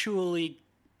actually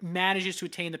manages to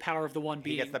attain the power of the one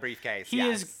being. He gets the briefcase.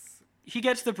 He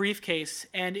gets the briefcase,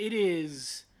 and it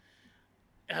is...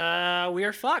 we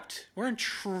are fucked. We're in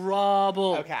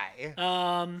trouble. Okay.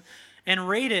 And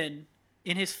Raiden,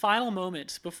 in his final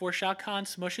moments, before Shao Kahn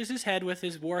smushes his head with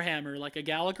his warhammer like a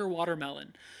Gallagher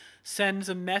watermelon, sends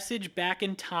a message back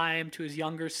in time to his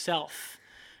younger self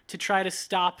to try to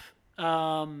stop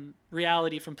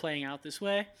reality from playing out this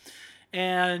way.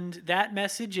 And that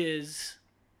message is,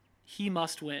 he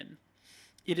must win.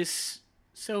 It is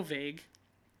so vague.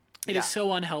 It is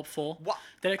so unhelpful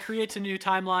that it creates a new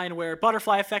timeline where,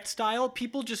 butterfly effect style,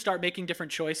 people just start making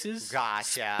different choices.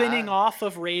 Gotcha. Spinning off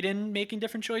of Raiden making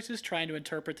different choices, trying to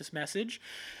interpret this message.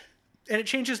 And it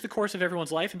changes the course of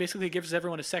everyone's life and basically gives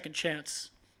everyone a second chance.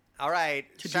 All right.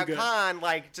 Shao Kahn,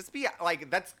 just be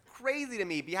that's crazy to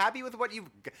me. Be happy with what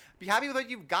you've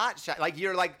got.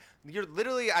 You're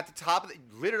literally at the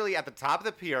top of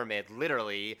the pyramid.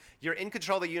 Literally, you're in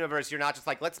control of the universe. You're not just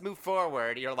like, let's move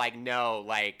forward. You're like, no,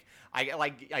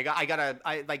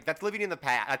 that's living in the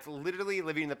past. That's literally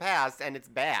living in the past, and it's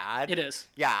bad. It is.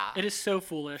 Yeah. It is so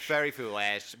foolish. Very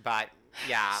foolish, but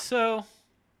yeah. So,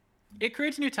 it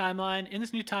creates a new timeline. In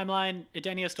this new timeline,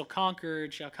 Edenia is still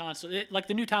conquered. Shao Kahn. So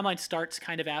the new timeline starts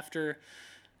kind of after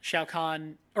Shao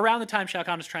Kahn, around the time Shao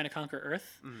Kahn was trying to conquer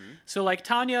Earth. Mm-hmm. So like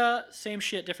Tanya, same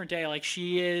shit, different day. Like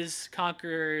she is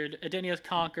conquered, Edenia is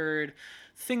conquered.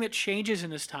 The thing that changes in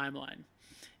this timeline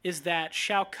is that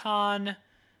Shao Kahn,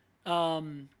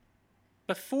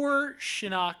 before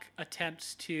Shinnok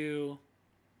attempts to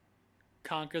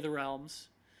conquer the realms,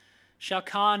 Shao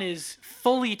Kahn is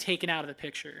fully taken out of the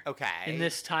picture. Okay. In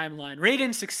this timeline,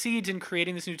 Raiden succeeds in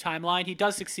creating this new timeline. He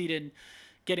does succeed in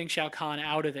getting Shao Kahn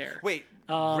out of there. Wait,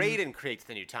 Raiden creates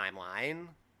the new timeline?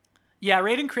 Yeah,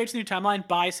 Raiden creates a new timeline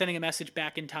by sending a message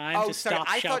back in time to stop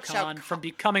Shao Kahn from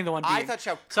becoming the one being. I thought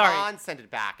Shao Kahn sent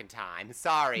it back in time.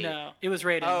 Sorry. No, it was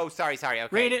Raiden. Oh, sorry. Okay.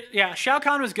 Raiden, yeah, Shao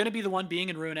Kahn was going to be the one being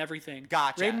and ruin everything.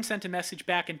 Gotcha. Raiden sent a message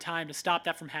back in time to stop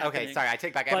that from happening. Okay, sorry. I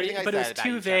take back everything I said. But it was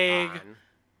too vague. Shao Kahn.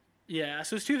 Yeah,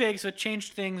 so it's too vague, so it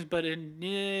changed things, but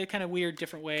in kind of weird,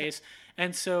 different ways.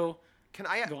 And so... Can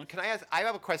I ask? I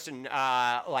have a question,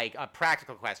 like a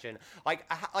practical question. Like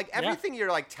everything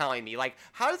you're like telling me, like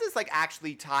how does this like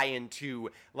actually tie into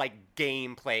like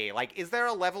gameplay? Like, is there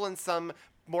a level in some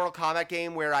Mortal Kombat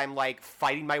game where I'm like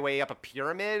fighting my way up a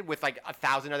pyramid with like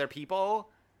 1,000 other people?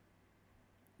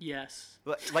 Yes.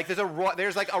 Like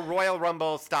there's like a Royal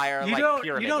Rumble style pyramid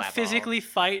You don't level. physically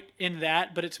fight in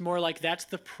that, but it's more like that's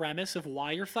the premise of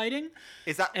why you're fighting.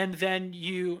 Is that? And then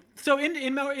so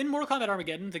in Mortal Kombat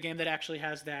Armageddon, the game that actually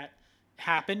has that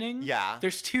happening. Yeah.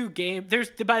 There's two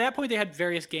by that point they had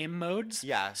various game modes.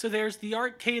 Yeah. So there's the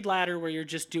arcade ladder where you're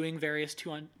just doing various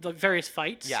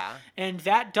fights. Yeah. And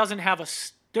that doesn't have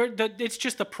it's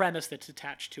just the premise that's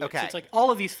attached to it. Okay. So it's like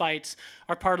all of these fights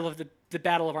are part of the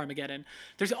Battle of Armageddon.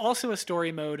 There's also a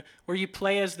story mode where you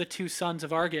play as the two sons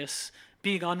of Argus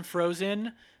being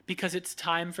unfrozen because it's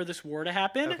time for this war to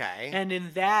happen. Okay. And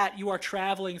in that, you are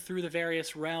traveling through the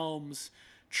various realms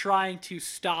trying to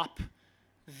stop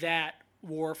that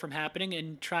war from happening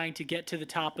and trying to get to the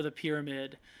top of the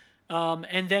pyramid.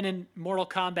 And then in Mortal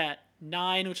Kombat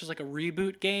 9, which is like a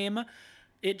reboot game,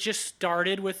 it just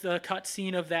started with a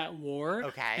cutscene of that war.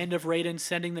 Okay. And of Raiden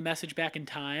sending the message back in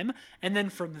time. And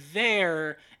then from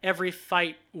there, every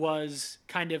fight was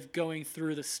kind of going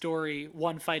through the story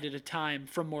one fight at a time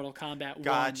from Mortal Kombat 1.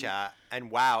 Gotcha.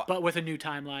 And wow. But with a new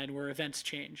timeline where events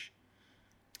change.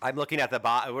 I'm looking at the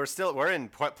we're in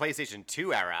PlayStation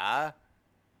 2 era.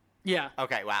 Yeah.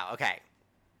 Okay, wow, okay.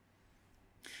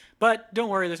 But don't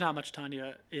worry, there's not much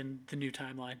Tanya in the new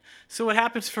timeline. So what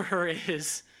happens for her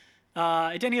is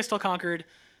Edenia is still conquered.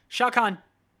 Shao Kahn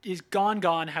is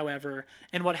gone, however.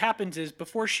 And what happens is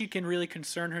before she can really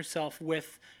concern herself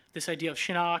with this idea of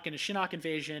Shinnok and a Shinnok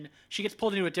invasion, she gets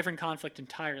pulled into a different conflict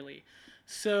entirely.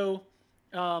 So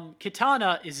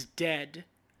Kitana is dead.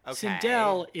 Okay.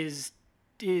 Sindel is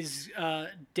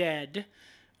dead.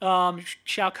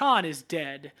 Shao Kahn is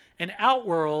dead. And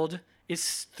Outworld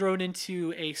is thrown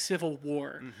into a civil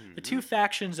war. Mm-hmm. The two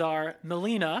factions are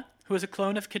Mileena, who is a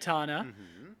clone of Kitana,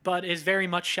 but is very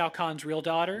much Shao Kahn's real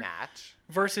daughter,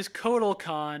 versus Kotal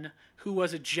Khan, who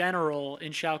was a general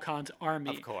in Shao Kahn's army.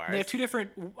 Of course. And they have two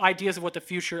different ideas of what the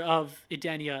future of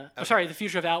Edenia, the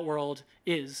future of Outworld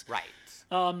is. Right.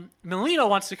 Mileena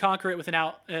wants to conquer it with an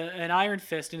iron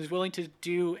fist and is willing to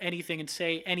do anything and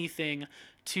say anything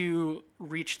to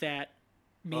reach that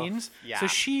means. Yeah. So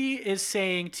she is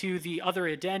saying to the other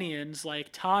Edenians, like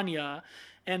Tanya,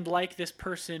 and like this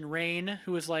person, Rain,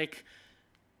 who is like,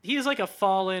 he is like a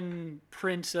fallen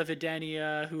prince of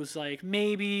Edenia who's like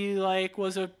maybe like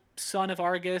was a son of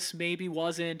Argus, maybe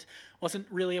wasn't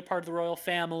really a part of the royal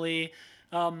family,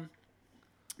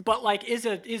 but like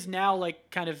is now like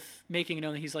kind of making it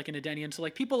known that he's like an Edenian. So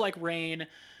like people like Rain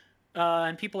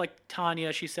and people like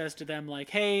Tanya, she says to them like,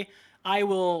 hey,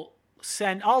 I'll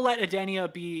let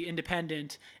Edenia be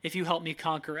independent if you help me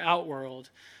conquer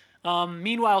Outworld.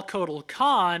 Meanwhile, Kotal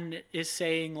Khan is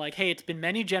saying like, hey, it's been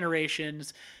many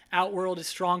generations. Outworld is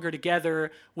stronger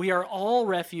together. We are all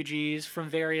refugees from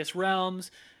various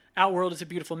realms. Outworld is a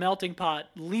beautiful melting pot.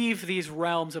 Leave these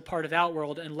realms a part of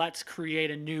Outworld and let's create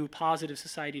a new positive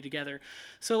society together.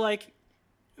 So like,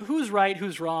 who's right,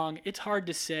 who's wrong? It's hard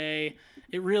to say.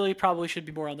 It really probably should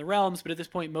be more on the realms, but at this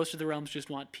point, most of the realms just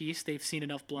want peace. They've seen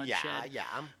enough bloodshed. Yeah.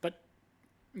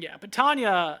 But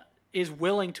Tanya is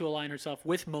willing to align herself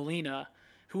with Mileena,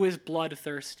 who is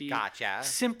bloodthirsty. Gotcha.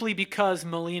 Simply because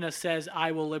Mileena says,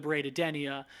 I will liberate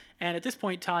Edenia. And at this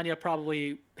point, Tanya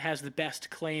probably has the best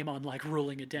claim on, like,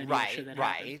 ruling Edenia.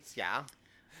 Right, yeah.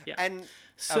 And,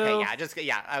 so,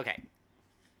 okay.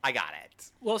 I got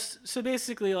it. Well, so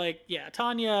basically, like, yeah,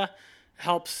 Tanya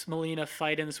helps Mileena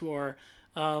fight in this war,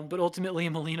 but ultimately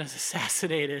Mileena's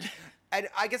assassinated. And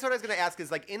I guess what I was going to ask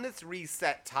is, like, in this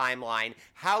reset timeline,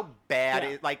 how bad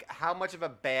is, like, how much of a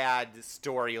bad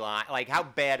storyline, like, how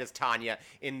bad is Tanya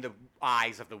in the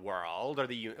eyes of the world or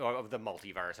of the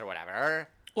multiverse or whatever?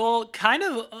 Well, kind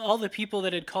of all the people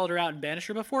that had called her out and banished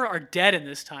her before are dead in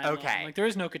this timeline. Okay. Like, there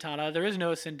is no Katana, there is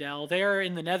no Sindel. They are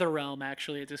in the Nether Realm,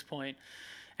 actually, at this point,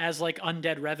 as, like,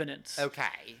 undead revenants.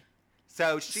 Okay.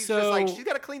 So she's just, like, she's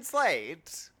got a clean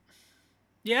slate.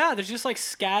 Yeah, there's just like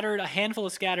a handful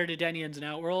of scattered Edenians in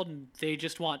Outworld, and they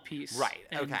just want peace,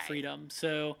 and freedom.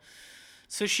 So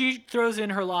she throws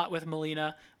in her lot with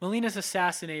Mileena. Melina's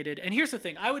assassinated, and here's the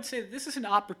thing: I would say this is an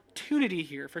opportunity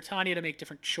here for Tanya to make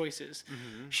different choices.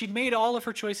 Mm-hmm. She'd made all of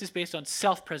her choices based on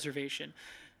self-preservation,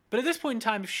 but at this point in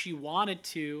time, if she wanted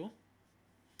to,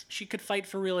 she could fight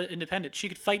for real independence. She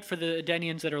could fight for the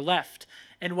Edenians that are left.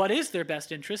 And what is their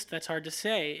best interest? That's hard to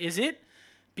say. Is it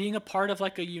being a part of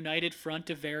like a united front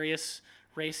of various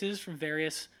races from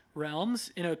various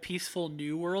realms in a peaceful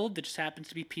new world that just happens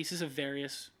to be pieces of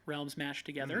various realms mashed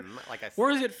together? Or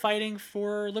is it fighting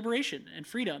for liberation and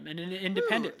freedom and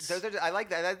independence? I like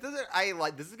that.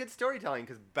 This is good storytelling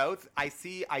because both I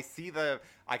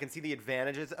can see the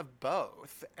advantages of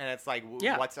both, and it's like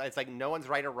it's like no one's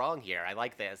right or wrong here. I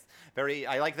like this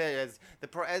I like that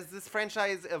as this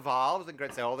franchise evolves and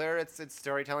gets older, its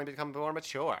storytelling becomes more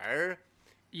mature.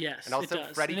 Yes, and also it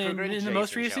does. Freddy Krueger and in the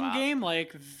most recent game,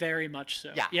 like very much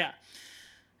so. Yeah.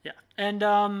 And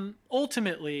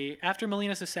ultimately, after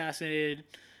Melina's assassinated,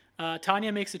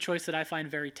 Tanya makes a choice that I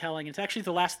find very telling. It's actually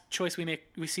the last choice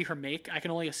we see her make. I can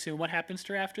only assume what happens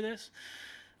to her after this.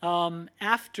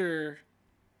 After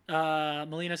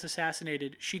Melina's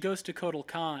assassinated, she goes to Kotal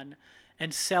Khan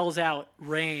and sells out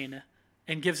Rain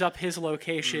and gives up his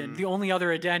location, the only other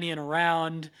Edenian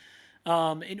around,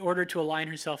 in order to align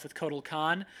herself with Kotal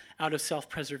Khan out of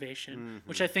self-preservation,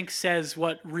 which I think says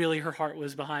what really her heart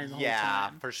was behind the whole time. Yeah,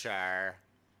 for sure.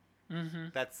 Mm-hmm.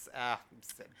 That's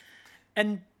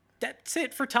and that's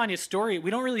it for Tanya's story. We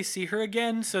don't really see her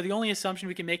again, so the only assumption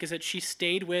we can make is that she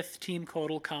stayed with Team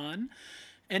Kotal Khan,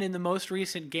 and in the most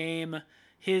recent game,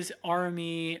 his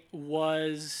army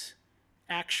was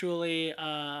actually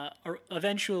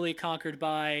eventually conquered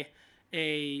by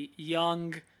a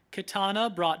young Katana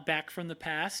brought back from the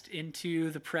past into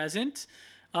the present,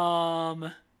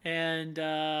 and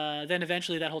then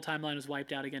eventually that whole timeline was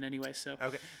wiped out again anyway. So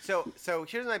okay, so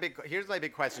here's my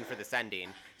big question for this ending.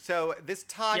 So this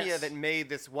Tanya that made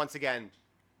this once again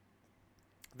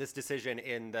this decision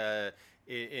in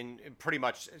pretty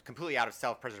much completely out of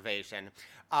self-preservation,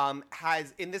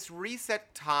 has in this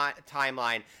reset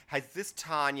timeline, has this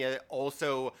Tanya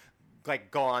also like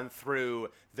gone through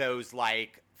those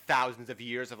like thousands of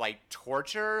years of like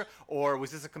torture, or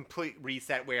was this a complete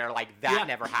reset where like that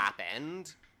never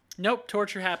happened? Nope,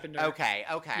 torture happened to her. Okay.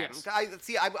 Yes.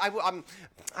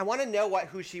 I want to know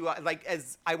who she was. Like,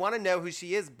 I want to know who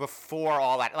she is before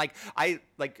all that. Not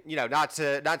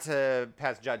to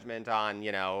pass judgment on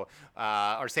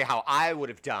or say how I would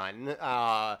have done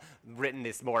written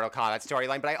this Mortal Kombat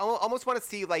storyline, but I almost want to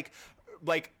see like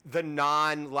the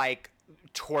non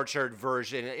tortured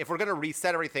version. If we're gonna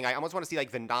reset everything, I almost want to see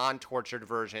like the non-tortured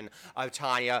version of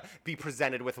Tanya be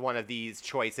presented with one of these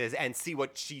choices and see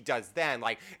what she does then.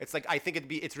 Like, it's like I think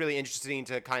it's really interesting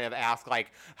to kind of ask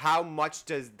like how much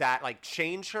does that like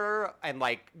change her and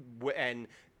and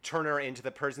turn her into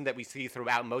the person that we see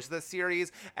throughout most of the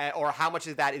series, or how much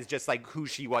of that is just like who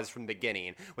she was from the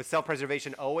beginning? Was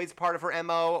self-preservation always part of her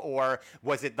MO, or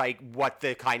was it like what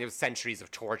the kind of centuries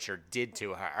of torture did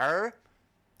to her?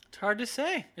 It's hard to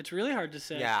say. It's really hard to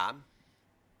say. Yeah.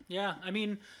 Yeah. I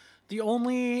mean, the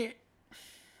only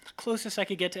closest I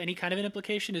could get to any kind of an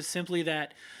implication is simply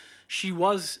that she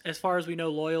was, as far as we know,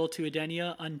 loyal to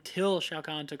Edenia until Shao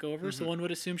Kahn took over. Mm-hmm. So one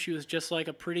would assume she was just like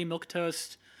a pretty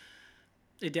milquetoast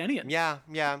Edenian. Yeah.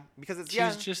 Because she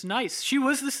was just nice. She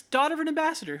was the daughter of an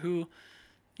ambassador who,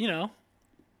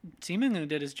 seemingly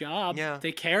did his job. Yeah.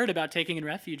 They cared about taking in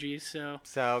refugees.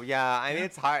 So yeah. I mean,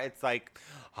 it's hard. It's like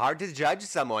hard to judge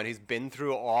someone who's been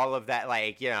through all of that,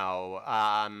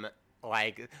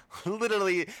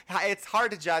 literally, it's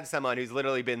hard to judge someone who's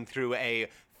literally been through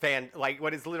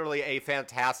what is literally a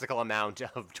fantastical amount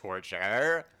of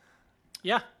torture.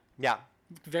 Yeah. Yeah.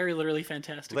 Very literally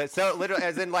fantastic. So literally,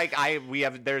 as in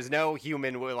there's no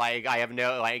human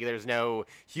there's no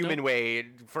human way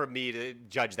for me to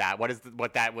judge that.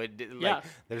 What that would like? Yeah.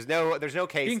 There's no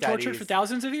case being studies. Tortured for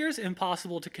thousands of years,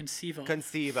 impossible to conceive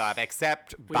of.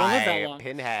 Except by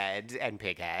Pinhead and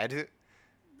Pighead.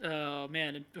 Oh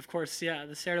man, and of course, yeah,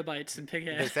 the Cenobites and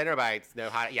Pighead. The Cenobites know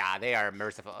how. Yeah, they are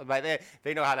merciful, but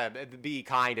they know how to be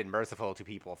kind and merciful to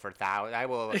people for thousands.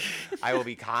 I will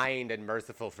be kind and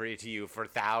merciful to you for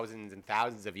thousands and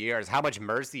thousands of years. How much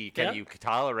mercy can you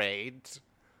tolerate?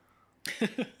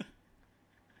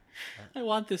 I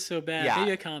want this so bad. Yeah.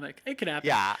 Maybe a comic. It could happen.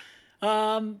 Yeah.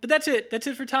 But that's it. That's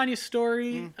it for Tanya's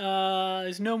story.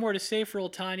 There's no more to say for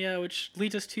old Tanya, which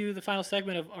leads us to the final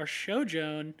segment of our show,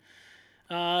 Joan.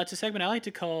 It's a segment I like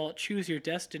to call Choose Your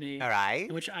Destiny. All right.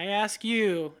 In which I ask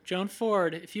you, Joan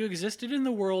Ford, if you existed in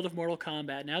the world of Mortal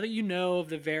Kombat, now that you know of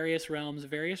the various realms,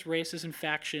 various races and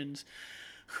factions,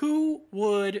 who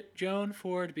would Joan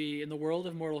Ford be in the world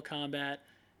of Mortal Kombat,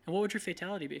 and what would your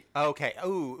fatality be? Okay.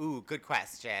 Ooh, good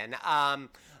question.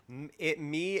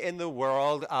 Me in the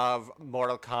world of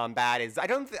Mortal Kombat is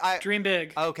dream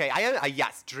big. Okay,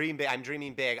 yes, dream big. I'm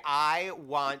dreaming big. I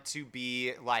want to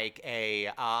be like a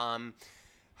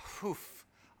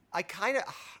I kind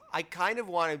of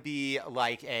want to be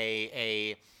like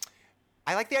I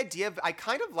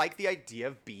kind of like the idea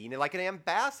of being like an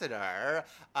ambassador.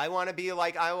 I want to be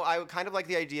like, I kind of like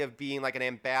the idea of being like an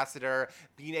ambassador,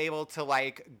 being able to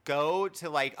like go to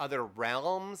like other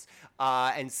realms,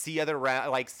 and see other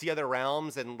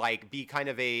realms and like be kind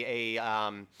of I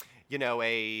want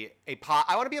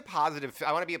to be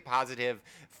a positive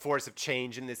force of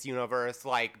change in this universe,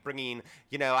 like bringing,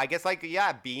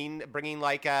 bringing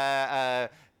like a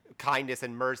kindness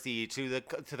and mercy to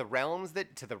the realms that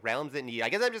need. I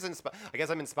guess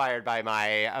I'm inspired by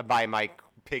my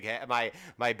pighead,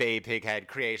 my Bay Pighead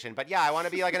creation. But yeah, I want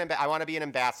to be like I want to be an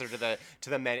ambassador to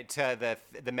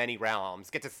the many realms.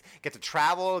 Get to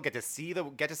travel, get to see the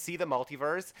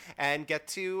multiverse, and get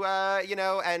to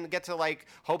like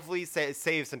hopefully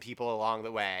save some people along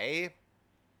the way.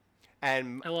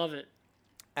 And I love it.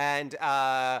 And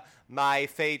my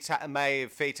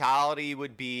fatality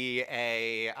would be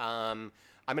I'm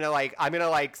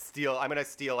gonna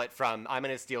steal it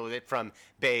from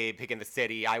Babe Pig in the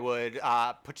City. I would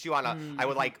put you on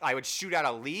I would shoot out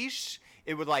a leash.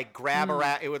 It would like grab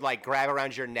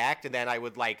around your neck, and then I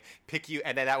would like pick you,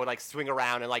 and then that would like swing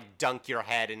around and like dunk your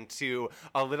head into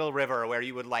a little river where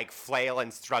you would like flail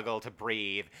and struggle to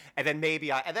breathe. And then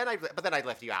I'd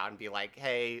lift you out and be like,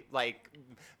 hey, like,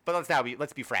 but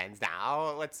let's be friends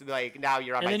now. Let's like, now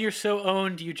you're on. And then you're so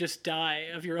owned, you just die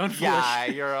of your own volition. Yeah,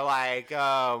 you're like,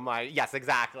 oh my, yes,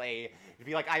 exactly. You'd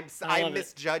be like, I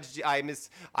misjudged. I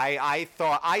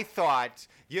thought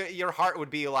your heart would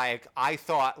be like, I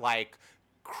thought like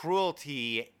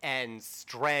cruelty and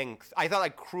strength. I thought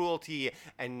like cruelty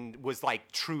and was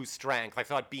like true strength. I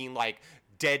thought being like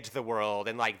dead to the world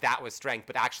and like that was strength,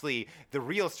 but actually the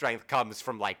real strength comes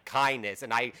from like kindness,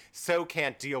 and I so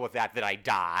can't deal with that I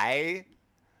die.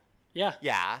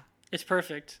 Yeah. It's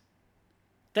perfect.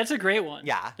 That's a great one.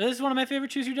 Yeah. This is one of my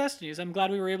favorite Choose Your Destinies. I'm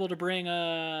glad we were able to bring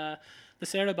the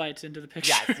Cenobites into the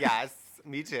picture. Yes.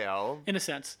 Me too. In a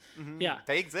sense. Mm-hmm. Yeah.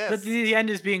 They exist. But the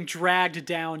end is being dragged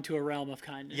down to a realm of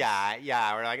kindness.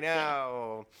 Yeah. We're like,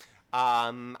 no.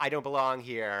 I don't belong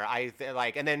here.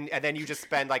 And then you just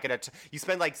spend like you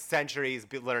spend like centuries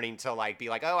learning to like be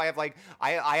like, oh, I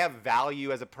have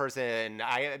value as a person.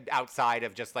 Outside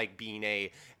of just like being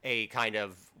a kind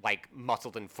of like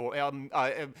muscled and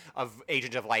of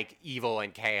agent of like evil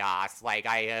and chaos. Like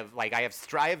I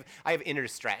have inner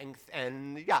strength,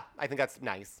 and yeah, I think that's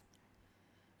nice.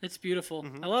 It's beautiful.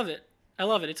 Mm-hmm. I love it.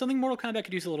 It's something Mortal Kombat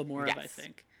could use a little more of, I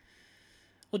think.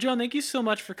 Well, John, thank you so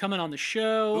much for coming on the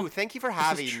show. Ooh, thank you for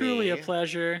having me. This is truly a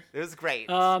pleasure. It was great.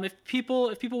 If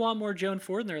people want more Joan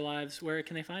Ford in their lives, where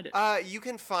can they find it? You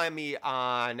can find me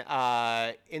on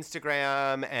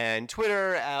Instagram and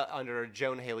Twitter under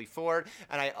Joan Haley Ford,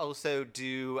 and I also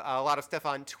do a lot of stuff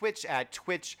on Twitch at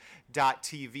twitch.tv/Joan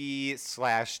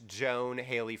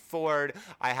Haley Ford.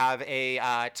 I have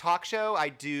a talk show. I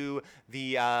do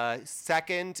the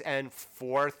second and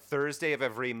fourth Thursday of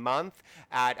every month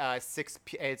at 6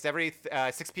 p.m. It's every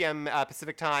 6 p.m.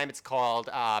 Pacific time. It's called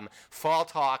Fall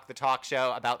Talk, the talk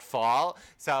show about fall.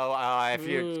 So if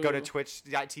you go to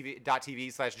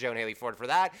twitch.tv/Joan Haley Ford for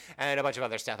that, and a bunch of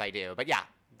other stuff I do. But yeah,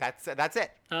 that's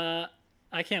it.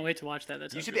 I can't wait to watch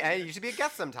that. You should be a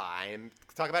guest sometime.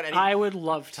 Talk about I would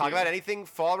love to talk about anything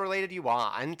fall related you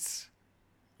want.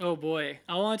 Oh boy,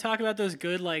 I want to talk about those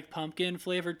good like pumpkin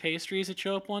flavored pastries that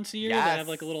show up once a year that have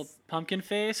like a little pumpkin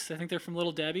face. I think they're from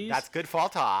Little Debbie's. That's good fall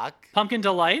talk. Pumpkin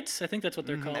Delights, I think that's what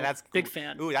they're called. That's big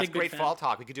fan. Ooh, that's great fall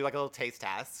talk. We could do like a little taste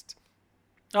test.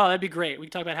 Oh, that'd be great. We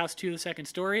can talk about House 2: The Second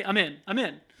Story. I'm in.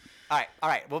 All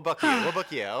right. We'll book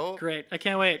you. Great. I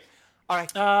can't wait. All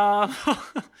right.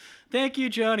 Thank you,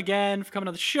 Joan, again for coming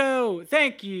on the show.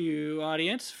 Thank you,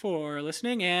 audience, for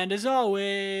listening. And as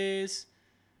always,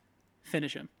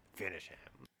 finish him. Finish him.